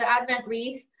focus, so the Advent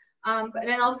wreath, and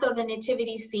then also the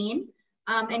nativity scene.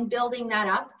 And building that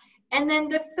up. And then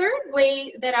the third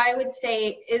way that I would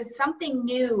say is something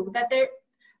new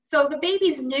so the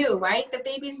baby's new, right? The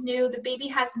baby's new, the baby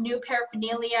has new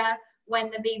paraphernalia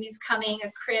when the baby's coming,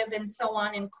 a crib and so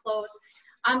on, and clothes.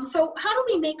 So how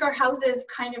do we make our houses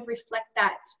kind of reflect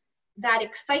that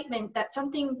excitement, that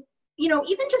something,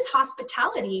 even just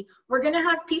hospitality, we're gonna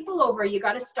have people over, you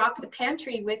gotta stock the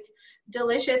pantry with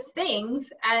delicious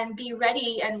things and be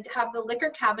ready and have the liquor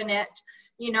cabinet,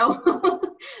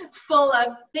 full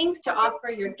of things to offer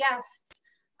your guests.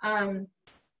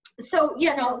 So,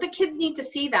 the kids need to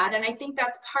see that, and I think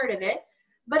that's part of it,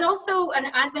 but also an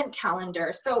Advent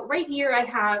calendar. So right here I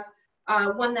have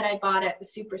one that I bought at the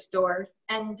superstore,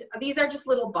 and these are just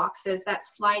little boxes that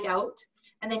slide out,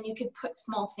 and then you could put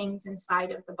small things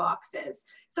inside of the boxes.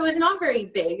 So it's not very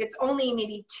big. It's only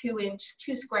maybe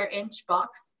 2 square inch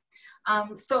box.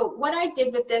 So what I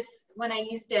did with this when I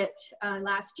used it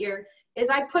last year is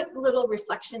I put little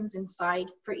reflections inside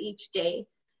for each day,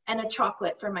 and a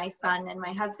chocolate for my son and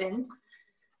my husband,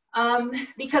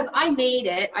 because I made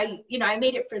it. I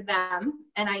made it for them,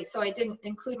 and so I didn't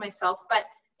include myself. But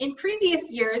in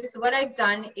previous years, what I've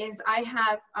done is I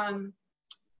have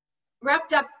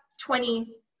wrapped up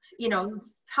 20,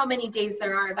 how many days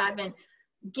there are of Advent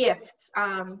gifts.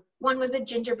 One was a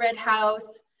gingerbread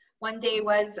house. One day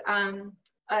was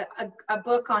a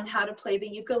book on how to play the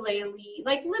ukulele,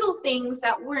 like little things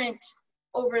that weren't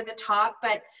over the top,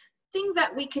 but things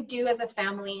that we could do as a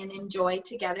family and enjoy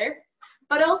together.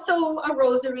 But also a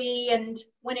rosary, and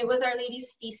when it was Our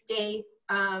Lady's feast day,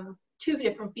 2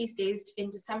 different feast days in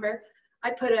December,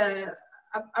 I put a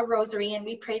rosary and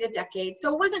we prayed a decade.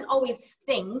 So it wasn't always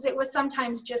things, it was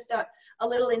sometimes just a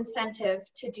little incentive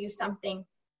to do something.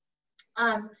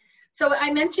 So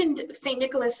I mentioned St.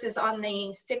 Nicholas is on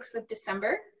the 6th of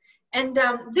December, And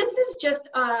this is just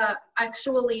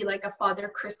actually like a Father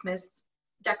Christmas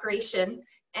decoration.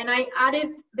 And I added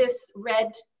this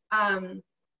red hat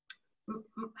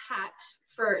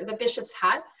for the bishop's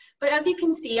hat. But as you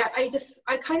can see,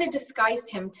 I kind of disguised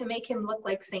him to make him look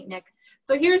like Saint Nick.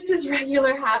 So here's his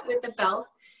regular hat with the bell.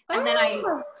 And then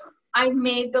I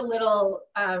made the little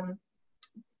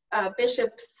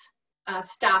bishop's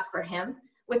staff for him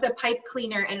with a pipe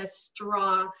cleaner and a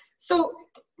straw. So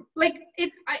like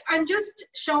I'm just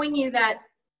showing you that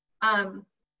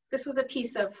this was a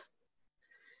piece of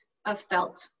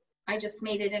felt. I just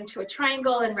made it into a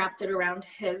triangle and wrapped it around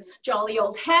his jolly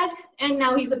old head, and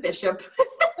now he's a bishop.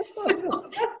 So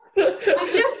I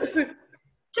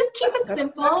just keep it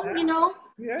simple, you know.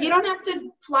 Yeah. You don't have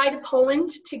to fly to Poland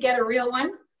to get a real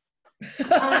one.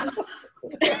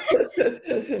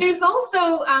 There's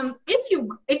also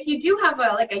if you do have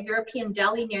like a European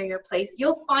deli near your place,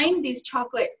 you'll find these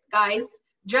chocolate guys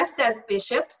dressed as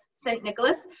bishops, Saint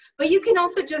Nicholas. But you can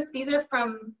also just these are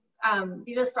from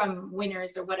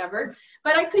Winners or whatever.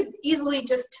 But I could easily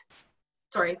just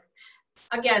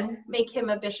again make him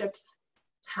a bishop's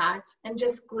hat and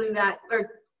just glue that or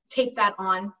tape that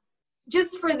on,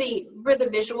 just for the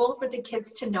visual for the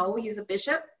kids to know he's a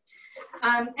bishop.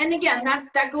 And again,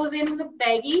 that goes in the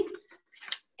baggie,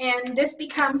 and this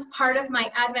becomes part of my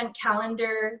Advent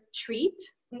calendar treat.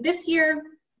 This year,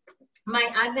 my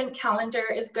Advent calendar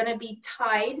is going to be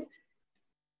tied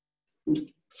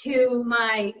to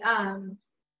my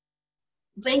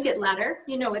blanket ladder.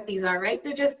 You know what these are, right?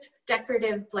 They're just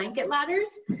decorative blanket ladders.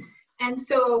 And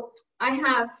so I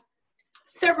have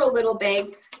several little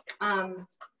bags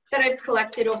that I've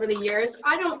collected over the years.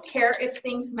 I don't care if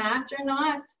things match or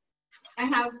not. I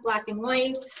have black and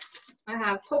white. I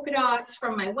have polka dots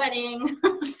from my wedding.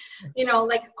 You know,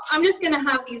 like I'm just gonna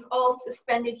have these all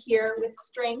suspended here with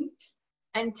string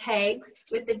and tags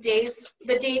with the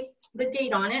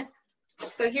date on it.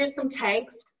 So here's some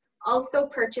tags, also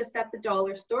purchased at the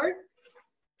dollar store.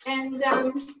 And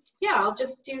yeah, I'll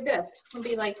just do this. I'll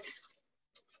be like,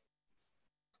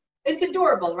 it's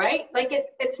adorable, right? Like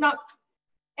it's not,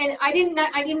 and I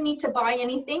didn't need to buy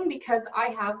anything because I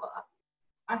have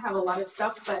a lot of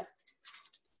stuff, but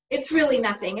it's really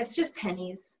nothing. It's just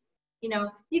pennies. You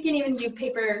know, you can even do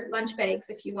paper lunch bags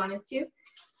if you wanted to.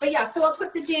 But yeah, so I'll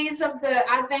put the days of the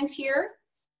Advent here,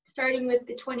 starting with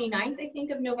the 29th, I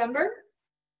think, of November.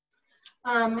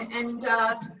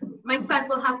 My son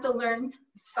will have to learn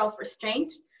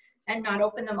self-restraint and not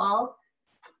open them all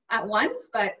at once.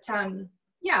 But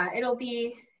yeah, it'll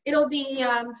be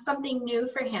something new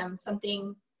for him,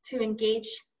 something to engage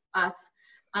us.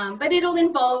 But it'll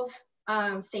involve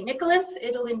St. Nicholas.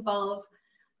 It'll involve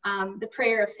the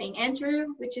prayer of St.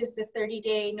 Andrew, which is the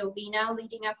 30-day novena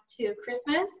leading up to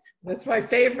Christmas. That's my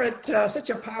favorite,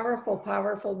 such a powerful,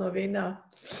 powerful novena.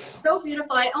 So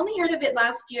beautiful. I only heard of it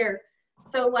last year.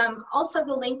 So also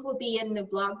the link will be in the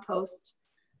blog post.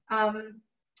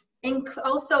 And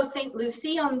also St.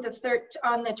 Lucy on the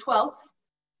 12th.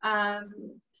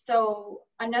 So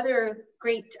another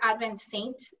great Advent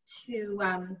saint to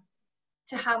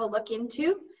have a look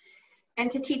into and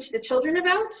to teach the children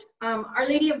about. Our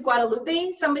Lady of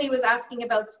Guadalupe, somebody was asking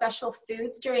about special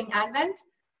foods during Advent.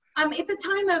 It's a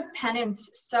time of penance,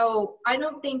 so I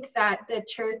don't think that the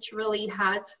church really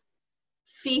has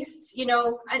feasts, you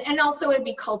know, and also it'd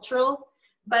be cultural,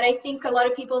 but I think a lot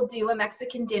of people do a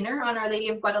Mexican dinner on Our Lady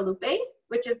of Guadalupe,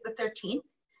 which is the 13th.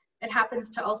 It happens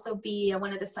to also be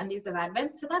one of the Sundays of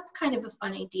Advent, so that's kind of a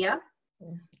fun idea.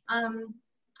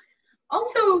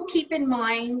 Also keep in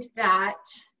mind that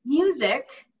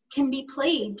music can be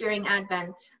played during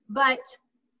Advent, but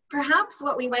perhaps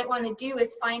what we might want to do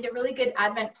is find a really good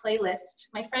Advent playlist.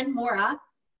 My friend Maura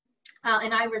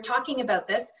and I were talking about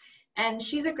this, and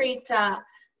she's a great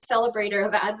celebrator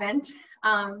of Advent.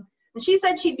 And she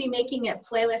said she'd be making a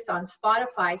playlist on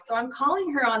Spotify. So I'm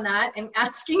calling her on that and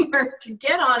asking her to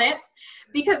get on it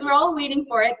because we're all waiting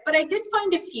for it. But I did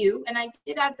find a few, and I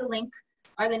did add the link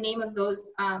or the name of those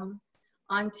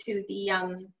onto the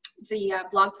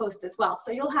blog post as well.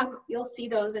 So you'll see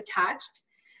those attached.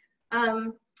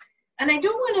 And I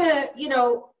don't want to, you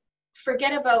know,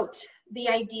 forget about the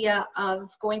idea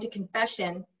of going to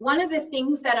confession. One of the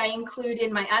things that I include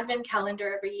in my Advent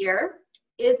calendar every year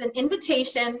is an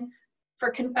invitation for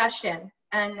confession,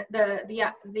 and the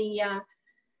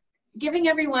giving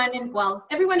everyone in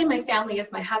my family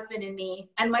is my husband and me,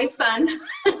 and my son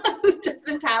who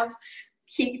doesn't have,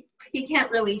 he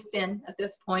can't really sin at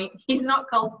this point. He's not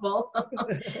culpable.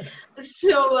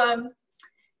 So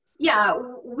yeah,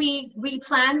 we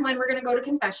plan when we're going to go to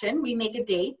confession. We make a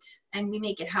date and we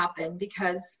make it happen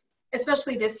because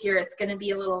especially this year, it's going to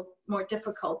be a little more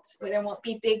difficult. There won't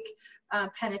be big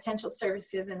penitential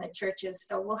services in the churches.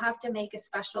 So we'll have to make a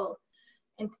special,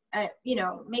 you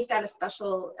know, make that a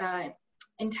special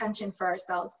intention for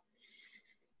ourselves.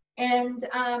 And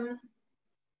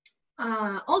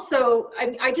also,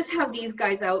 I just have these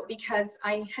guys out because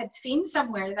I had seen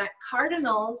somewhere that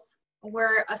cardinals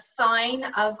were a sign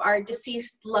of our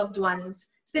deceased loved ones.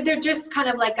 So they're just kind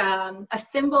of like a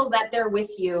symbol that they're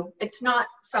with you. It's not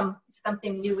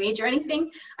something new age or anything.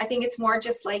 I think it's more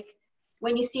just like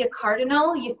when you see a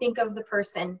cardinal, you think of the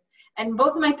person. And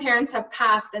both of my parents have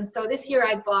passed. And so this year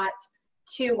I bought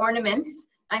 2 ornaments.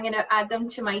 I'm going to add them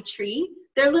to my tree.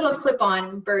 They're little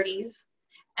clip-on birdies.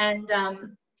 And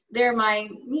they're my,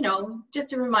 you know,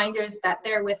 just reminders that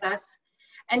they're with us.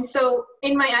 And so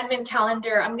in my advent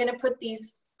calendar, I'm going to put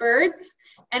these birds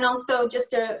and also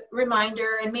just a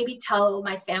reminder and maybe tell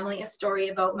my family a story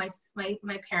about my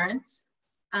parents.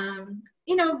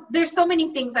 You know, there's so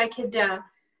many things I could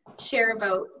share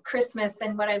about Christmas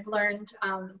and what I've learned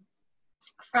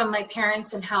from my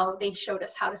parents and how they showed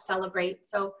us how to celebrate.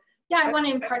 So yeah, I want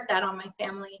to impart that on my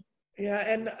family. Yeah,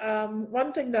 and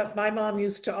one thing that my mom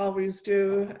used to always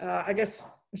do, I guess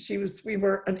we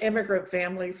were an immigrant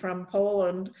family from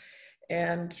Poland,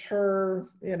 and her,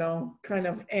 you know, kind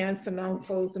of aunts and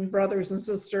uncles and brothers and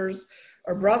sisters,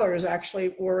 or brothers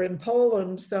actually, were in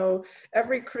Poland. So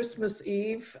every Christmas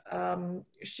Eve,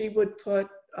 she would put,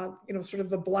 you know, sort of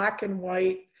the black and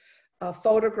white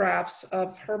photographs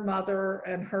of her mother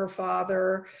and her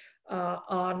father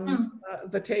on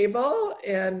the table.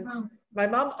 And my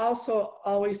mom also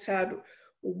always had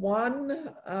one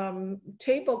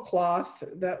tablecloth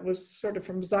that was sort of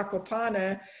from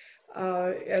Zakopane,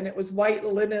 and it was white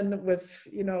linen with,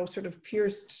 you know, sort of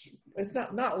pierced, it's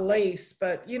not lace,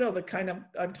 but you know the kind of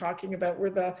I'm talking about, where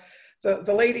the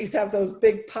ladies have those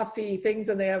big puffy things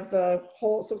and they have the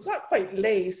whole, so it's not quite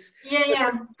lace.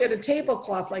 Yeah. She had a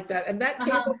tablecloth like that, and that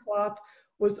tablecloth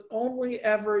was only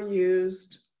ever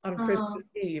used on Christmas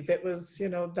Eve. It was, you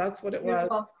know, that's what it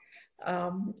was.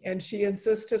 And she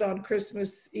insisted on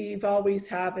Christmas Eve always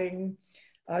having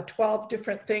 12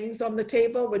 different things on the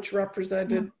table, which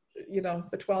represented, you know,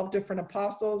 the 12 different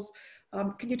apostles.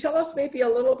 Can you tell us maybe a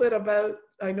little bit about,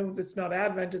 I know it's not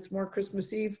Advent, it's more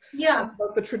Christmas Eve,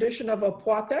 about the tradition of a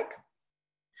płatek?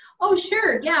 Oh,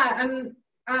 sure. Yeah.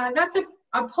 That's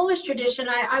a Polish tradition.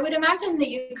 I would imagine the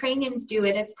Ukrainians do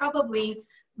it. It's probably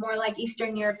more like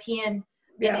Eastern European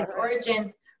in its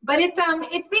origin. But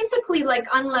it's basically like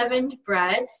unleavened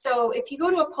bread. So if you go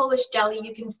to a Polish deli,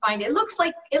 you can find it looks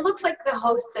like the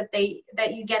host that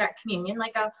you get at communion,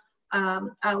 like a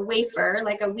wafer,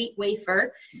 like a wheat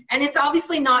wafer, and it's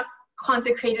obviously not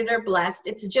consecrated or blessed.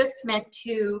 It's just meant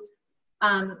to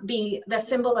be the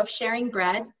symbol of sharing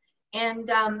bread. And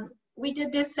we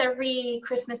did this every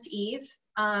Christmas Eve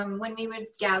when we would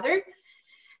gather.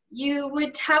 You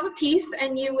would have a piece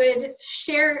and you would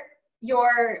share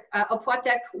your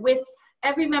opłatek with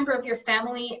every member of your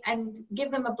family and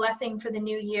give them a blessing for the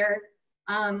new year.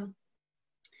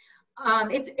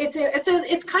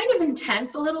 It's kind of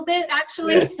intense a little bit,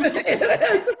 actually.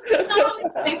 It's not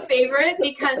always my favorite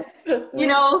because, you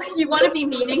know, you want to be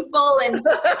meaningful, and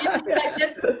I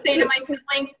just say to my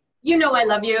siblings, you know, I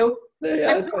love you.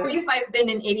 I'm sorry if I've been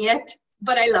an idiot,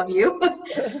 but I love you.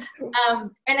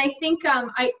 And I think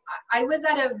I was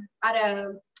at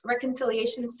a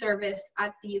reconciliation service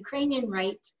at the Ukrainian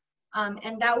rite,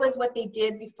 and that was what they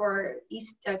did before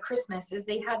Christmas. Is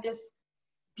they had this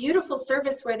beautiful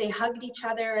service where they hugged each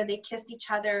other, they kissed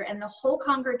each other, and the whole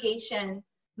congregation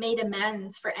made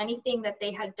amends for anything that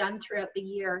they had done throughout the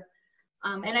year.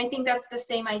 And I think that's the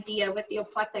same idea with the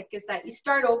opłatek, is that you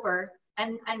start over,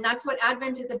 and that's what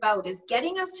Advent is about, is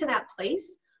getting us to that place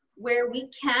where we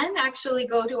can actually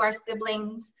go to our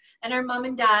siblings and our mom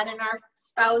and dad and our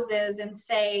spouses and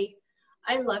say,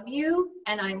 I love you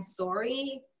and I'm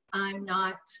sorry. I'm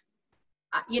not,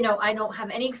 you know, I don't have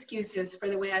any excuses for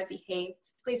the way I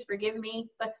behaved. Please forgive me.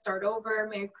 Let's start over.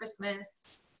 Merry Christmas.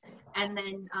 And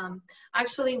then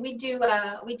actually we do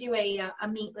a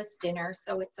meatless dinner.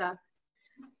 So it's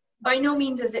by no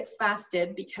means is it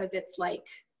fasted, because it's like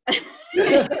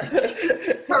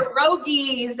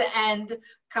pierogies and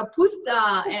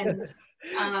kapusta and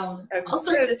all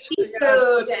sorts of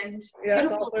seafood and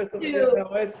all sorts of, you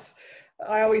know,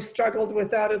 I always struggled with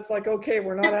that. It's like, okay,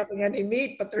 we're not having any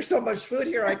meat, but there's so much food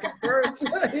here I can burst,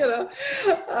 you know.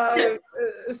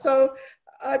 So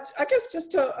I guess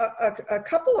just a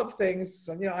couple of things.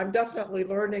 You know, I'm definitely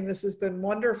learning. This has been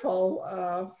wonderful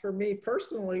for me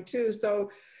personally too.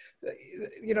 So,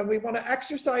 you know, we want to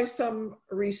exercise some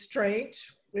restraint.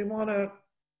 We want to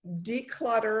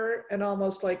declutter and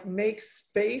almost like make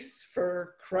space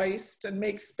for Christ and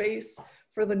make space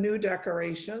for the new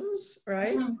decorations,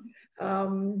 right?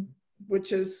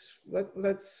 Which is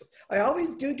that's I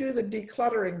always do the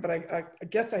decluttering, but I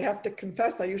guess I have to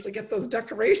confess I usually get those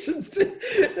decorations to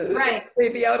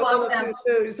maybe out a little bit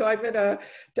too. So I'm gonna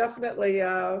definitely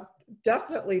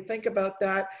think about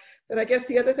that. And I guess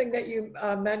the other thing that you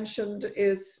mentioned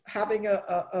is having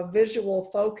a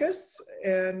visual focus,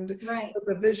 and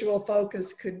the visual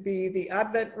focus could be the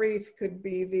Advent wreath, could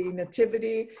be the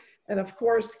nativity, and of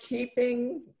course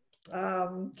keeping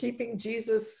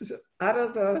Jesus out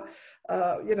of the,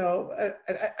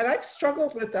 and I've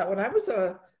struggled with that. When I was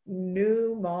a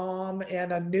new mom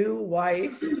and a new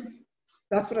wife,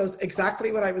 that's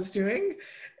exactly what I was doing.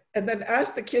 And then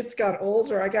as the kids got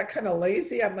older, I got kind of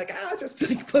lazy. I'm like, just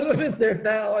like put them in there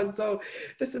now. And so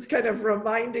this is kind of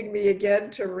reminding me again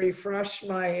to refresh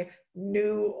my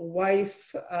new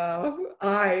wife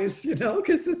eyes,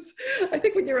 because I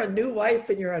think when you're a new wife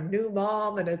and you're a new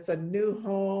mom and it's a new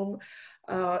home,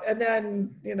 and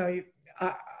then,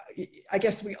 I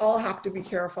guess we all have to be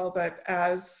careful that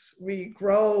as we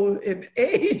grow in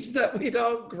age, that we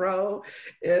don't grow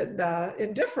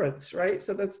in difference, right?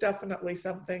 So that's definitely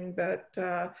something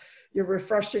that you're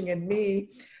refreshing in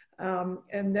me.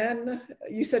 And then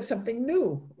you said something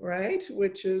new, right?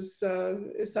 Which is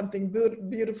something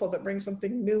beautiful that brings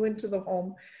something new into the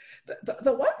home.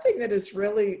 The one thing that is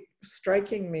really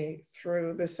striking me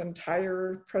through this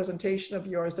entire presentation of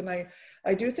yours, and I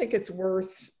do think it's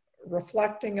worth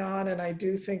reflecting on, and I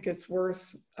do think it's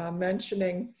worth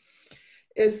mentioning,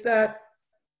 is that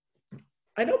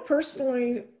I know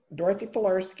personally, Dorothy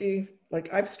Pilarski,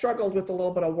 like I've struggled with a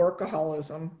little bit of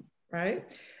workaholism,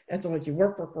 right? And so like you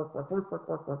work.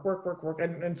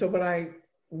 And so when I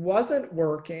wasn't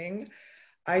working,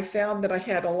 I found that I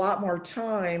had a lot more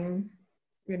time,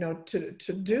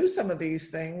 to do some of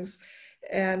these things.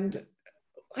 And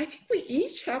I think we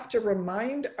each have to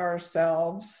remind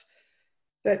ourselves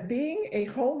that being a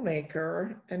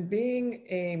homemaker and being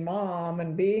a mom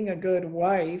and being a good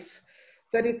wife,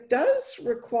 that it does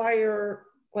require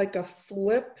like a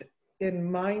flip in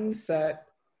mindset,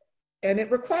 and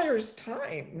it requires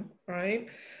time, right?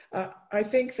 I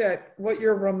think that what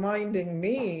you're reminding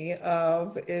me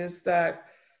of is that,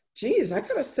 geez, I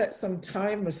gotta set some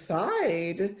time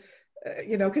aside,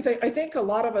 because I think a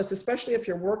lot of us, especially if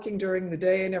you're working during the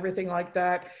day and everything like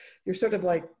that, you're sort of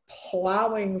like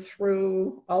plowing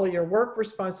through all your work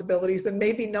responsibilities and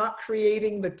maybe not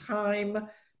creating the time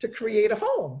to create a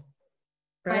home,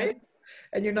 right?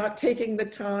 And you're not taking the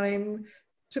time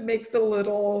to make the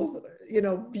little,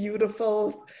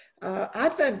 beautiful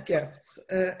Advent gifts.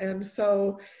 And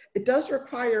so it does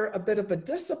require a bit of a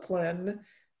discipline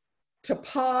to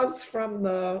pause from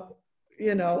the,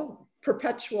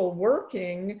 perpetual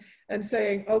working and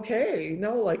saying, okay,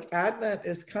 no, like Advent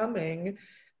is coming.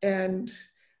 And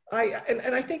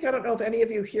I think, I don't know if any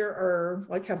of you here are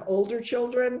like have older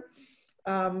children,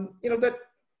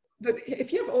 that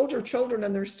if you have older children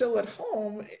and they're still at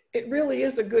home, it really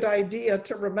is a good idea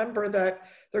to remember that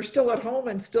they're still at home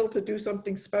and still to do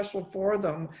something special for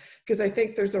them. Because I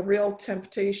think there's a real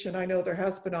temptation, I know there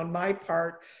has been on my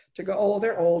part, to go, oh,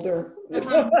 they're older.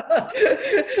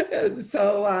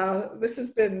 So this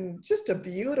has been just a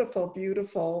beautiful,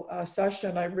 beautiful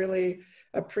session. I really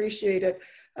appreciate it.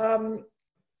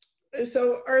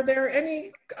 So are there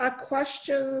any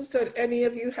questions that any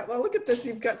of you have? Well, look at this.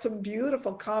 You've got some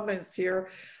beautiful comments here.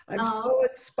 I'm so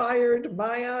inspired.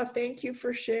 Maja, thank you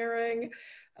for sharing.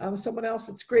 Someone else,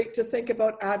 it's great to think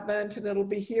about Advent and it'll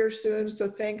be here soon. So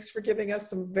thanks for giving us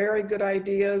some very good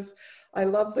ideas. I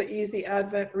love the easy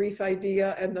Advent wreath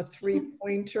idea and the 3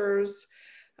 pointers.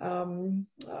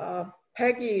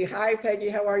 Peggy, hi Peggy,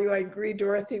 how are you? I agree,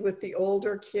 Dorothy, with the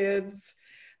older kids.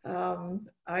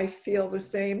 I feel the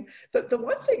same. The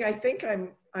one thing I think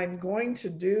I'm going to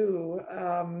do,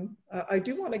 I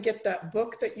do want to get that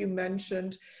book that you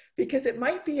mentioned, because it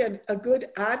might be a good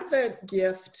Advent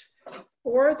gift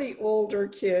for the older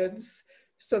kids,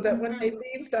 so that when they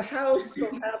leave the house,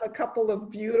 they'll have a couple of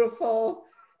beautiful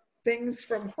things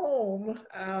from home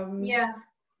that,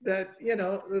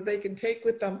 that they can take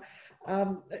with them.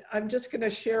 I'm just going to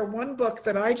share one book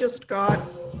that I just got.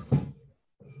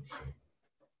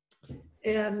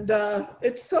 And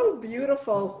it's so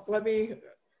beautiful. Let me.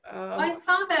 I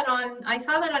saw that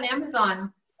on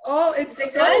Amazon. Oh,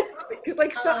 it's so, because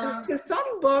like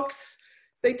some books,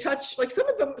 they touch, like some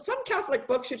Catholic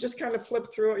books, you just kind of flip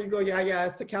through it. You go, yeah,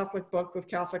 it's a Catholic book with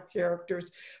Catholic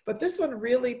characters. But this one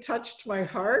really touched my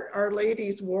heart, Our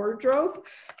Lady's Wardrobe.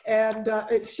 And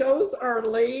it shows Our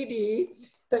Lady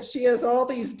that she has all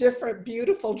these different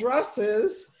beautiful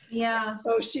dresses. Yeah.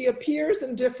 So she appears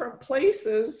in different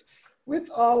places with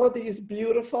all of these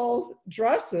beautiful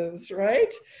dresses,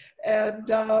 right?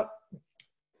 And I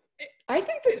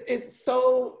think that it's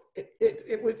so,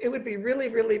 it would be really,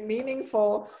 really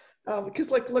meaningful because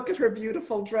like, look at her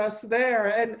beautiful dress there.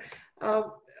 And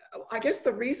I guess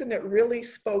the reason it really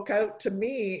spoke out to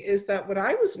me is that when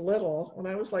I was little, when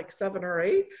I was like 7 or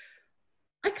 8,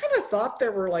 I kind of thought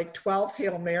there were like 12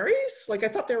 Hail Marys. Like I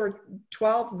thought there were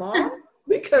 12 moms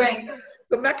because Right.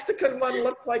 the Mexican one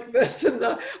looked like this. And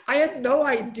I had no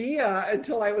idea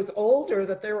until I was older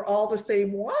that they were all the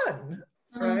same one,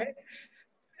 right?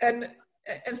 And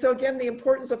so again, the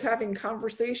importance of having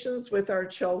conversations with our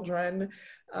children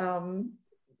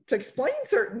to explain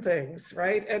certain things,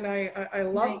 right? And I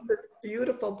love this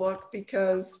beautiful book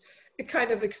because it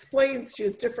kind of explains, she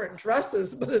has different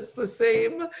dresses, but it's the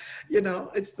same, you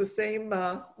know, it's the same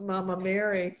Mama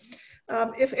Mary.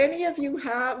 If any of you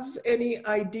have any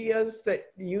ideas that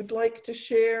you'd like to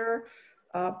share,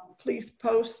 please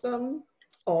post them.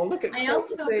 Oh, look at Claude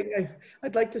saying,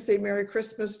 I'd like to say Merry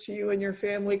Christmas to you and your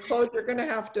family. Claude, you're going to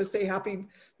have to say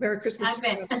Merry Christmas to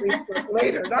you on Facebook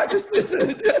later, not just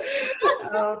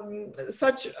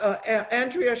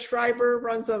Andrea Schreiber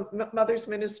runs a mother's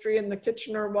ministry in the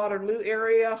Kitchener-Waterloo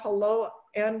area. Hello,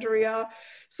 Andrea.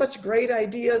 Such great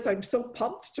ideas. I'm so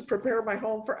pumped to prepare my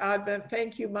home for Advent.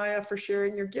 Thank you, Maja, for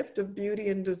sharing your gift of beauty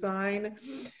and design.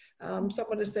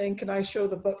 Someone is saying, can I show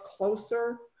the book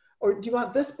closer? Or do you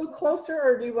want this book closer,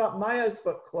 or do you want Maya's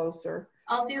book closer?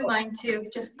 I'll do mine too,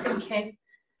 just in case.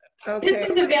 Okay. This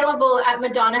is available at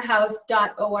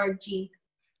madonnahouse.org.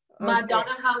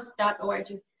 Madonnahouse.org.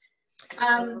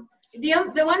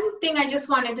 The one thing I just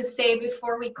wanted to say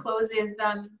before we close is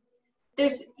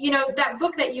there's, you know, that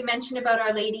book that you mentioned about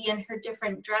Our Lady and her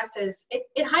different dresses.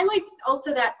 It highlights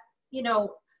also that, you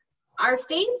know, our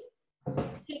faith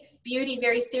takes beauty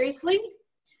very seriously.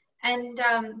 And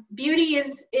beauty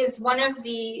is one of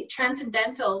the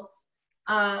transcendentals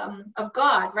of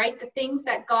God, right? The things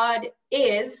that God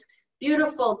is,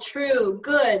 beautiful, true,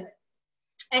 good.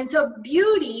 And so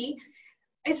beauty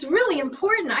is really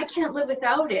important. I can't live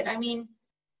without it. I mean,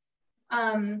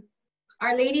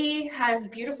 Our Lady has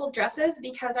beautiful dresses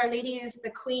because Our Lady is the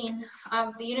queen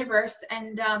of the universe.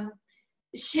 And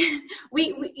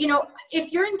we you know,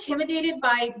 if you're intimidated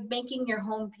by making your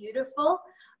home beautiful,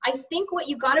 I think what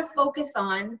you got to focus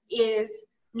on is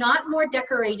not more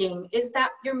decorating, is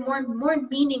that you're more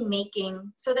meaning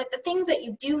making, so that the things that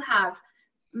you do have,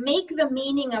 make the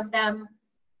meaning of them,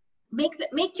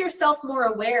 make yourself more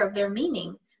aware of their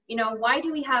meaning. You know, why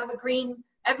do we have a green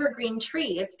evergreen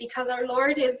tree? It's because our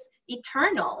Lord is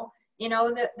eternal. You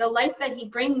know, the life that he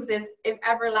brings is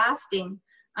everlasting.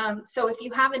 So if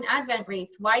you have an Advent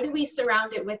wreath, why do we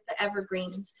surround it with the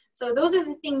evergreens? So those are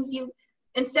the things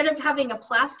instead of having a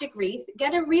plastic wreath,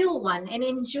 get a real one and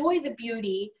enjoy the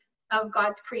beauty of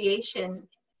God's creation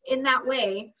in that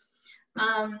way.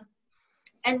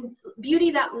 And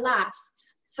beauty that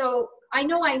lasts. So I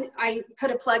know I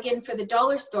put a plug in for the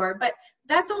dollar store, but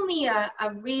that's only a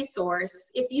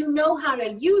resource. If you know how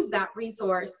to use that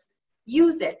resource,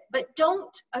 use it, but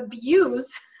don't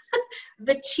abuse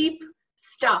the cheap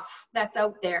stuff that's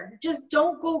out there. Just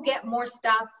don't go get more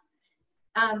stuff.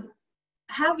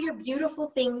 Have your beautiful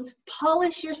things,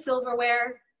 polish your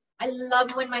silverware. I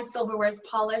love when my silverware is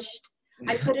polished.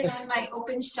 I put it on my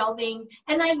open shelving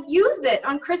and I use it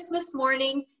on Christmas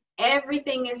morning.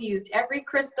 Everything is used, every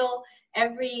crystal,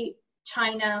 every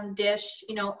china dish,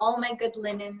 you know, all my good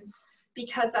linens,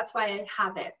 because that's why I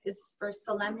have it, is for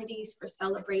solemnities, for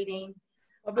celebrating.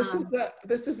 Well,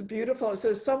 this is beautiful.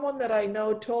 So someone that I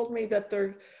know told me that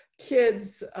their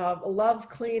kids love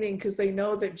cleaning because they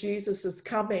know that Jesus is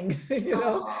coming, you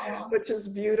know, which is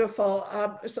beautiful.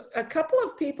 So a couple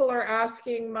of people are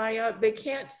asking, Maja, they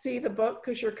can't see the book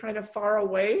because you're kind of far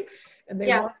away and they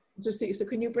want to see. So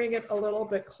can you bring it a little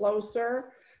bit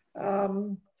closer?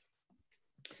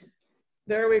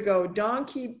 There we go.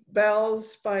 Donkey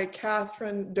Bells by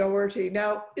Catherine Doherty.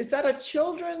 Now, is that a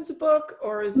children's book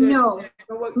or is it? No,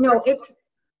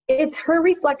 it's her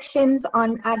reflections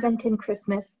on Advent and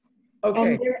Christmas.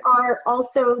 Okay. And there are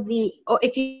also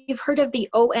if you've heard of the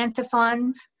O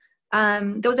antiphons,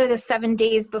 those are the 7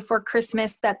 days before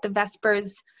Christmas that the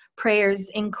Vespers prayers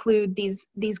include these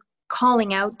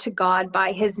calling out to God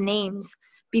by his names.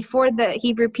 Before the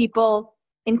Hebrew people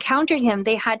encountered him,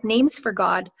 they had names for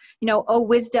God, you know, O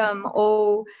wisdom,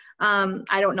 O,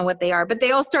 I don't know what they are, but they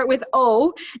all start with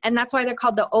O, and that's why they're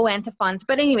called the O antiphons.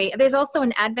 But anyway, there's also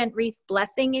an Advent wreath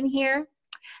blessing in here.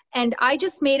 And I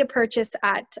just made a purchase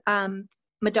at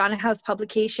Madonna House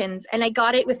Publications, and I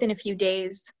got it within a few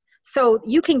days. So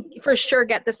you can for sure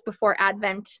get this before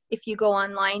Advent if you go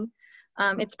online.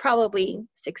 It's probably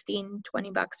 $16,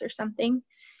 $20 or something.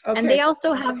 Okay. And they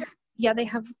also have, yeah, they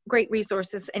have great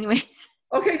resources anyway.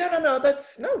 Okay, no,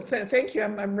 thank you.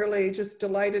 I'm really just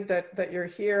delighted that you're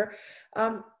here.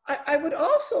 I would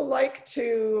also like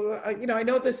to, I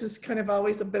know this is kind of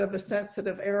always a bit of a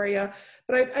sensitive area,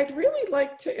 but I'd really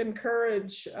like to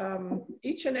encourage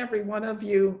each and every one of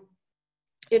you,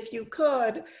 if you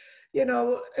could,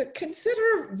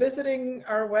 consider visiting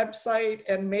our website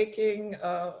and making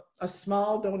a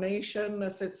small donation,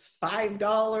 if it's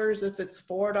 $5, if it's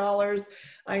 $4.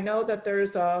 I know that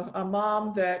there's a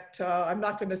mom that, I'm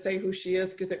not going to say who she is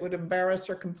because it would embarrass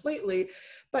her completely,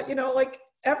 but like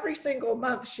every single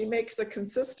month she makes a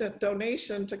consistent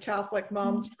donation to Catholic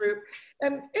Moms Group,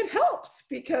 and it helps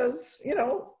because,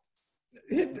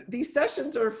 these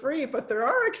sessions are free, but there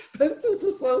are expenses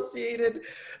associated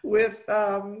with,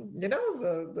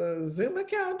 the Zoom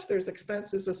account. There's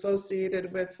expenses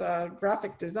associated with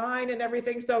graphic design and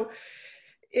everything. So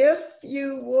if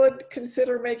you would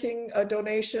consider making a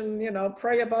donation,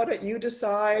 pray about it, you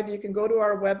decide. You can go to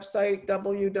our website,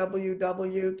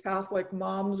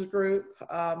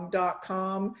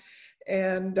 www.catholicmomsgroup.com.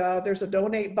 And there's a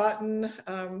donate button.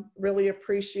 Really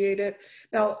appreciate it.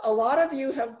 Now, a lot of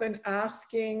you have been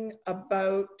asking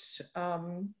about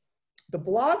the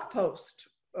blog post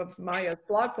of Maja's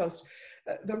blog post.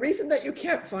 The reason that you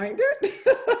can't find it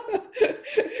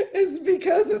is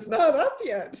because it's not up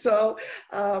yet. So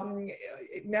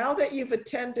now that you've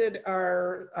attended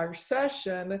our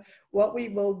session, what we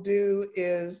will do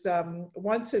is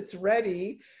once it's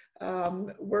ready,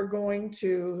 we're going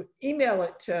to email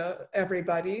it to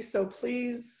everybody. So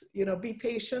please, be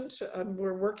patient.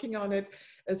 We're working on it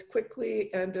as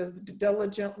quickly and as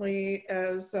diligently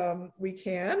as we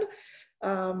can.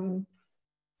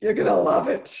 You're gonna love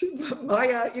it.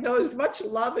 Maja, as much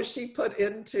love as she put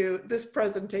into this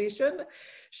presentation,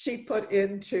 she put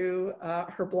into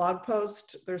her blog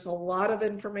post. There's a lot of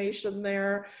information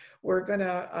there. We're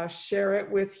gonna share it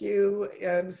with you.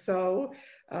 And so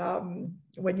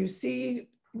when you see,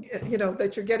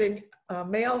 that you're getting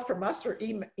mail from us, or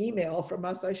email from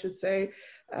us, I should say,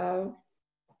 I'm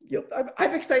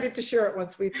excited to share it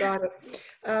once we've got it.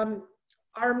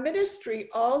 Our ministry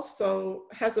also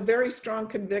has a very strong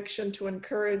conviction to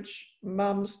encourage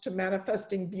moms to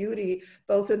manifesting beauty,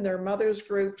 both in their mothers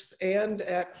groups and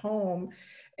at home.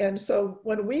 And so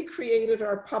when we created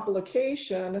our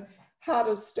publication, How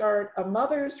to Start a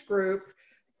Mother's Group,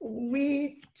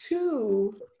 we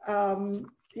too,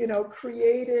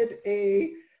 created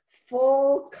a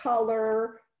full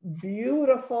color,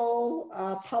 beautiful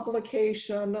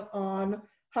publication on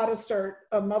how to start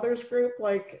a mother's group.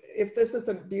 Like, if this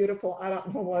isn't beautiful, I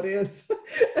don't know what is.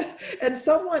 And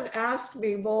someone asked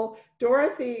me, well,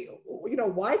 Dorothy,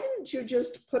 why didn't you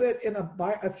just put it in a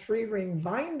 3-ring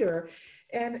binder?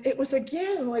 And it was,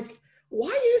 again, like,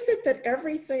 why is it that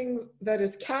everything that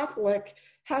is Catholic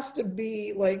has to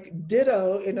be like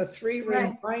ditto in a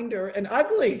 3-ring binder and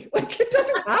ugly? Like, it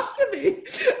doesn't have to be.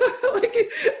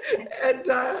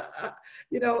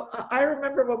 I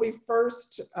remember when we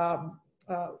first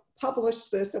published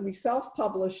this, and we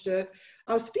self-published it,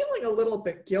 I was feeling a little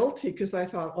bit guilty because I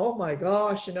thought, oh my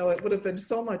gosh, it would have been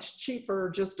so much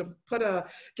cheaper just to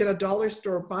get a dollar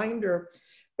store binder.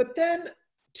 But then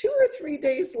 2 or 3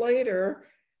 days later,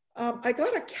 I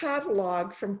got a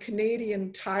catalog from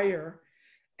Canadian Tire,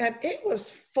 and it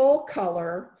was full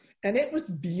color, and it was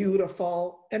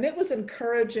beautiful, and it was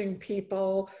encouraging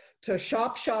people to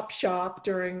shop, shop, shop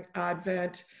during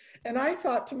Advent. And I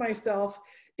thought to myself,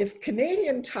 if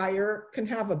Canadian Tire can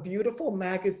have a beautiful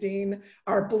magazine,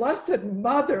 our Blessed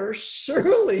Mother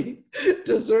surely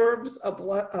deserves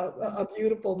a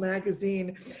beautiful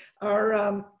magazine.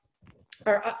 Our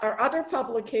other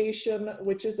publication,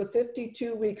 which is a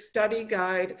 52-week study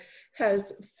guide,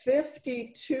 has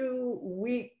 52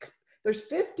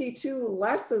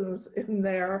 lessons in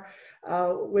there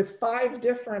with 5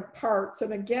 different parts.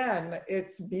 And again,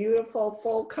 it's beautiful,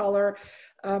 full color.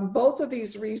 Both of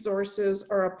these resources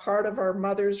are a part of our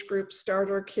Mother's Group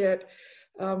Starter Kit.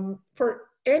 For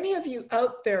any of you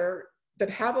out there that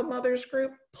have a mother's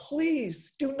group,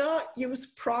 please do not use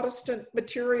Protestant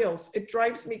materials. It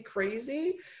drives me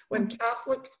crazy when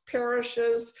Catholic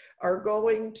parishes are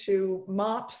going to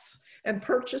MOPS and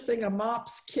purchasing a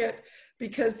MOPS kit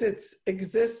because it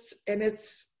exists and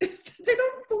it's, they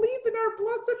don't believe in our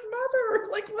Blessed Mother.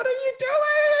 Like, what are you doing?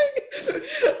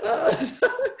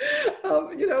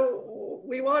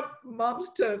 We want moms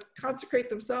to consecrate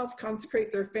themselves,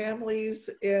 consecrate their families,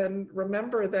 and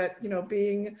remember that,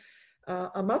 being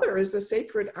a mother is a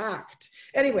sacred act.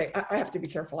 Anyway, I have to be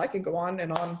careful. I can go on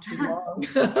and on too long.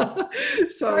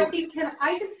 So, Dorothy, can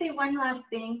I just say one last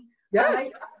thing? yes.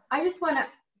 I just want to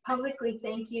publicly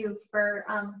thank you for,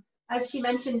 as she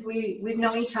mentioned, we've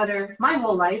known each other my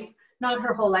whole life, not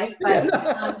her whole life,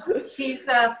 but she's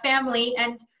a family.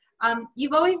 And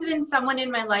you've always been someone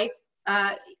in my life,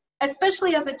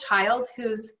 especially as a child,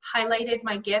 who's highlighted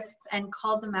my gifts and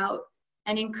called them out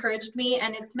and encouraged me.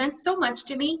 And it's meant so much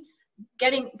to me.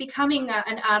 Becoming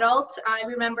an adult, I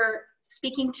remember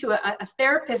speaking to a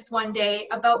therapist one day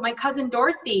about my cousin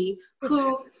Dorothy,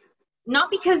 who,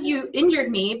 not because you injured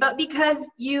me, but because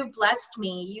you blessed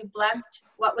me. You blessed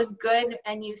what was good,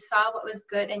 and you saw what was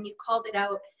good, and you called it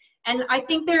out. And I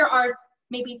think there are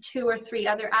maybe 2 or 3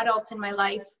 other adults in my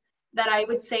life that I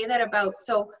would say that about.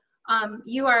 So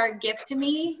you are a gift to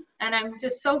me, and I'm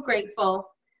just so grateful,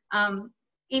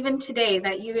 even today,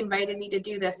 that you invited me to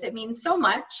do this. It means so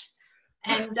much.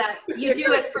 And you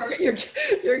do it for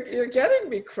you're getting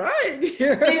me crying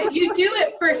here. You do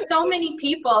it for so many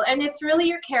people, and it's really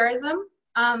your charism.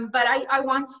 But I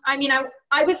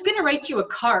was going to write you a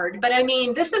card, but I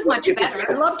mean, this is much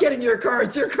better. I love getting your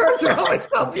cards. Your cards are always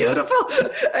so beautiful.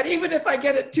 And even if I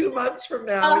get it 2 months from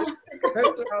now, your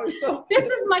cards are always so beautiful. This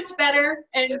is much better,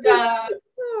 and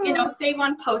save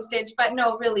on postage. But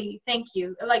no, really, thank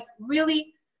you. Like,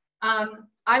 really,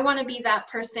 I want to be that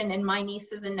person in my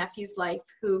nieces and nephews' life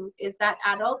who is that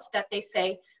adult that they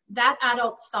say, that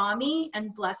adult saw me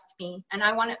and blessed me. And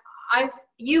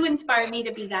you inspire me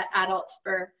to be that adult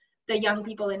for the young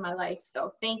people in my life.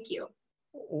 So thank you.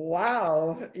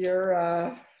 Wow.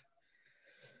 You're,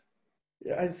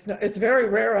 it's very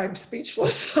rare I'm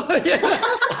speechless.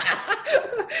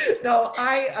 No,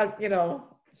 I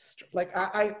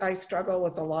struggle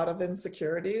with a lot of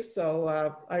insecurities, so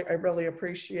I really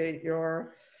appreciate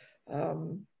your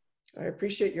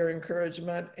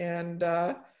encouragement, and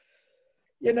I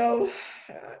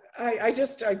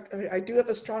do have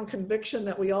a strong conviction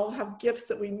that we all have gifts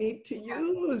that we need to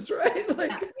use, right?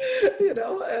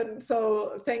 And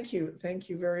so thank you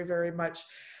very, very much.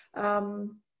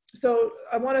 So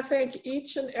I want to thank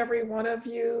each and every one of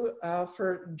you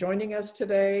for joining us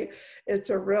today. It's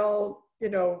a real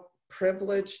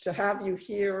privilege to have you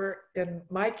here in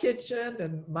my kitchen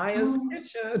and Maja's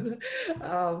kitchen.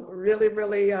 Really,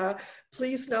 really,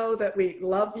 please know that we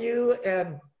love you,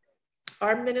 and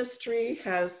our ministry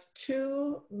has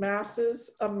 2 masses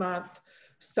a month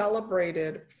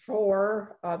celebrated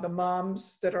for the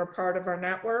moms that are part of our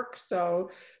network. So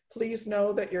please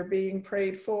know that you're being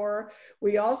prayed for.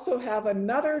 We also have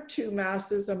another 2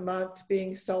 masses a month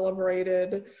being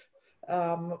celebrated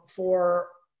for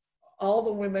all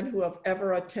the women who have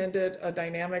ever attended a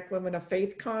Dynamic Women of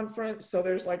Faith conference. So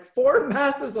there's like 4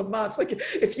 masses a month. Like,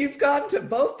 if you've gone to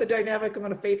both the Dynamic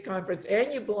Women of Faith conference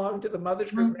and you belong to the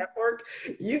Mothers Group Network,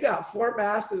 you got 4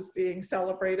 masses being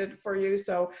celebrated for you.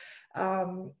 So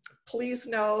please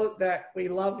know that we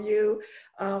love you.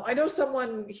 I know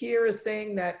someone here is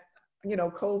saying that,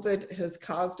 COVID has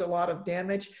caused a lot of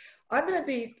damage. I'm going to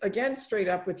be, again, straight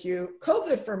up with you.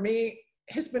 COVID for me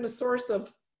has been a source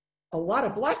of a lot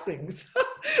of blessings.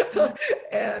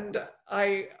 And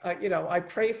I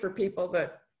pray for people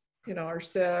that, are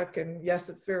sick, and yes,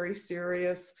 it's very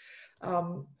serious.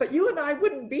 But you and I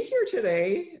wouldn't be here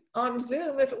today on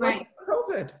Zoom if it wasn't for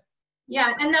COVID.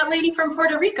 Yeah, and that lady from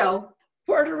Puerto Rico.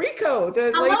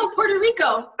 Hello, Puerto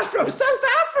Rico. From South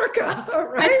Africa,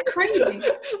 right? That's crazy.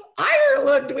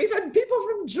 Ireland, we've had people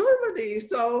from Germany.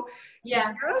 So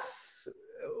yeah, yes,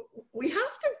 we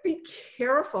have to be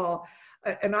careful.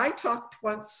 And I talked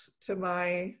once to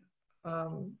my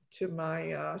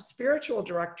spiritual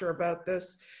director about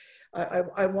this.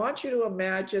 I want you to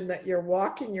imagine that you're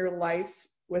walking your life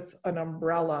with an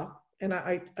umbrella. And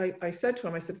I said to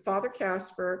him, I said, Father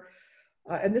Casper,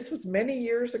 and this was many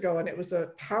years ago, and it was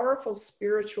a powerful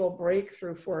spiritual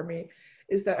breakthrough for me,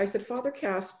 is that I said, Father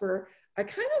Casper, I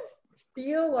kind of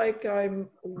feel like I'm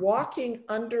walking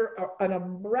under an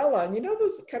umbrella. And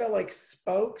those kind of like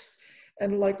spokes?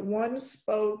 And like one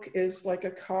spoke is like a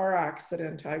car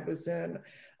accident I was in.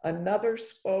 Another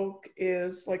spoke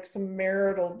is like some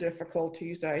marital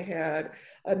difficulties I had.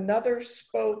 Another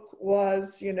spoke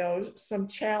was, some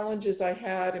challenges I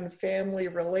had in family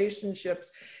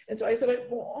relationships. And so I said, I'm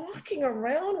walking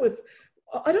around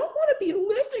I don't want to be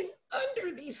living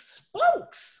under these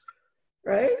spokes,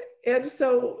 right? And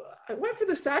so I went for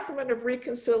the sacrament of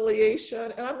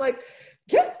reconciliation, and I'm like,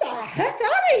 get the heck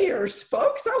out of here,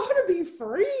 spokes. I want to be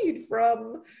freed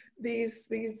from these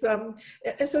and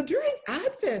so during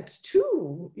Advent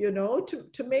too,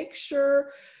 to make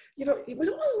sure, you know, we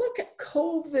don't want to look at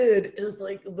COVID as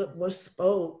like the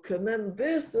spoke, and then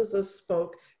this is a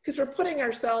spoke, because we're putting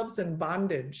ourselves in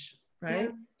bondage,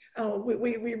 right? Yeah.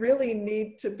 We really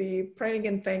need to be praying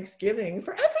in thanksgiving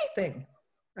for everything,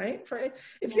 right? For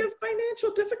if you have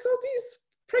financial difficulties,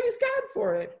 praise God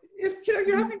for it. If you know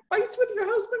you're having fights with your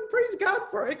husband, praise God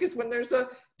for it, because when there's a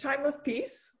time of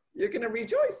peace, you're going to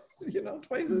rejoice, you know,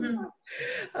 twice as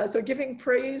much. So giving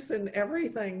praise in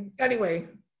everything. Anyway,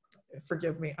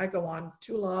 forgive me, I go on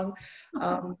too long.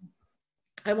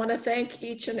 I want to thank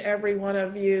each and every one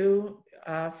of you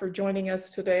for joining us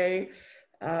today.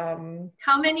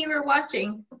 How many were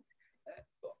watching?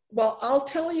 Well, I'll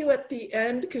tell you at the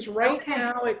end, because right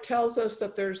now it tells us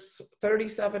that there's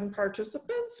 37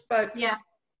 participants, but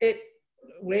it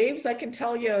waves. I can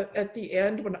tell you at the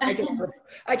end when I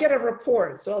get a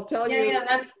report. So I'll tell you.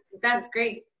 Yeah, that's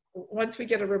great. Once we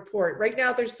get a report. Right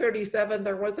now there's 37.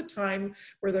 There was a time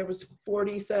where there was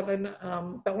 47.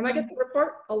 But when I get the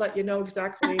report, I'll let you know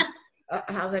exactly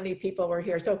how many people were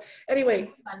here. So anyway,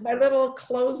 my little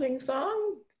closing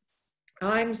song.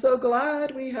 I'm so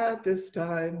glad we had this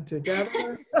time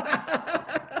together.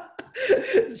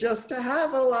 Just to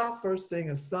have a laugh or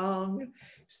sing a song.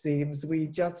 Seems we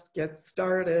just get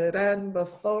started, and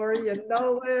before you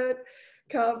know it,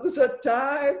 comes a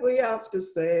time we have to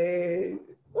say,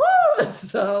 woo,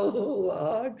 so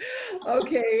long.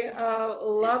 Okay,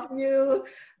 love you.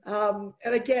 And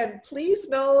again, please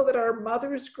know that our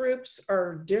mothers groups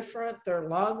are different. They're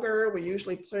longer. We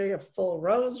usually pray a full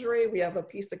rosary. We have a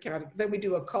piece of catechism. Then we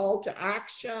do a call to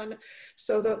action.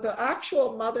 So the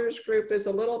actual mothers group is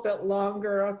a little bit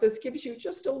longer. This gives you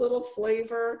just a little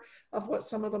flavor of what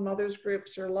some of the mothers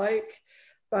groups are like.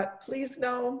 But please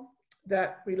know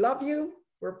that we love you.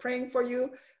 We're praying for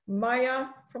you. Maja,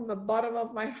 from the bottom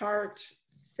of my heart,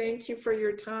 thank you for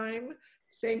your time.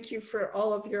 Thank you for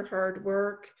all of your hard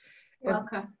work.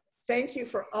 Welcome. Thank you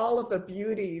for all of the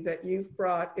beauty that you've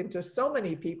brought into so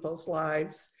many people's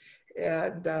lives.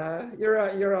 And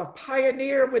you're a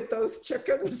pioneer with those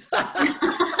chickens.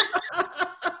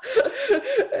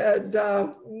 And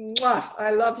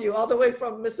I love you all the way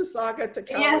from Mississauga to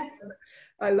California. Yes.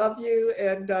 I love you,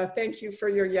 and thank you for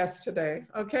your yes today.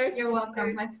 Okay? You're welcome.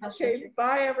 Okay. My pleasure. Okay.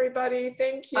 Bye, everybody.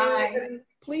 Thank you. Bye. And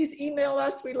please email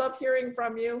us. We love hearing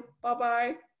from you.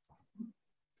 Bye-bye.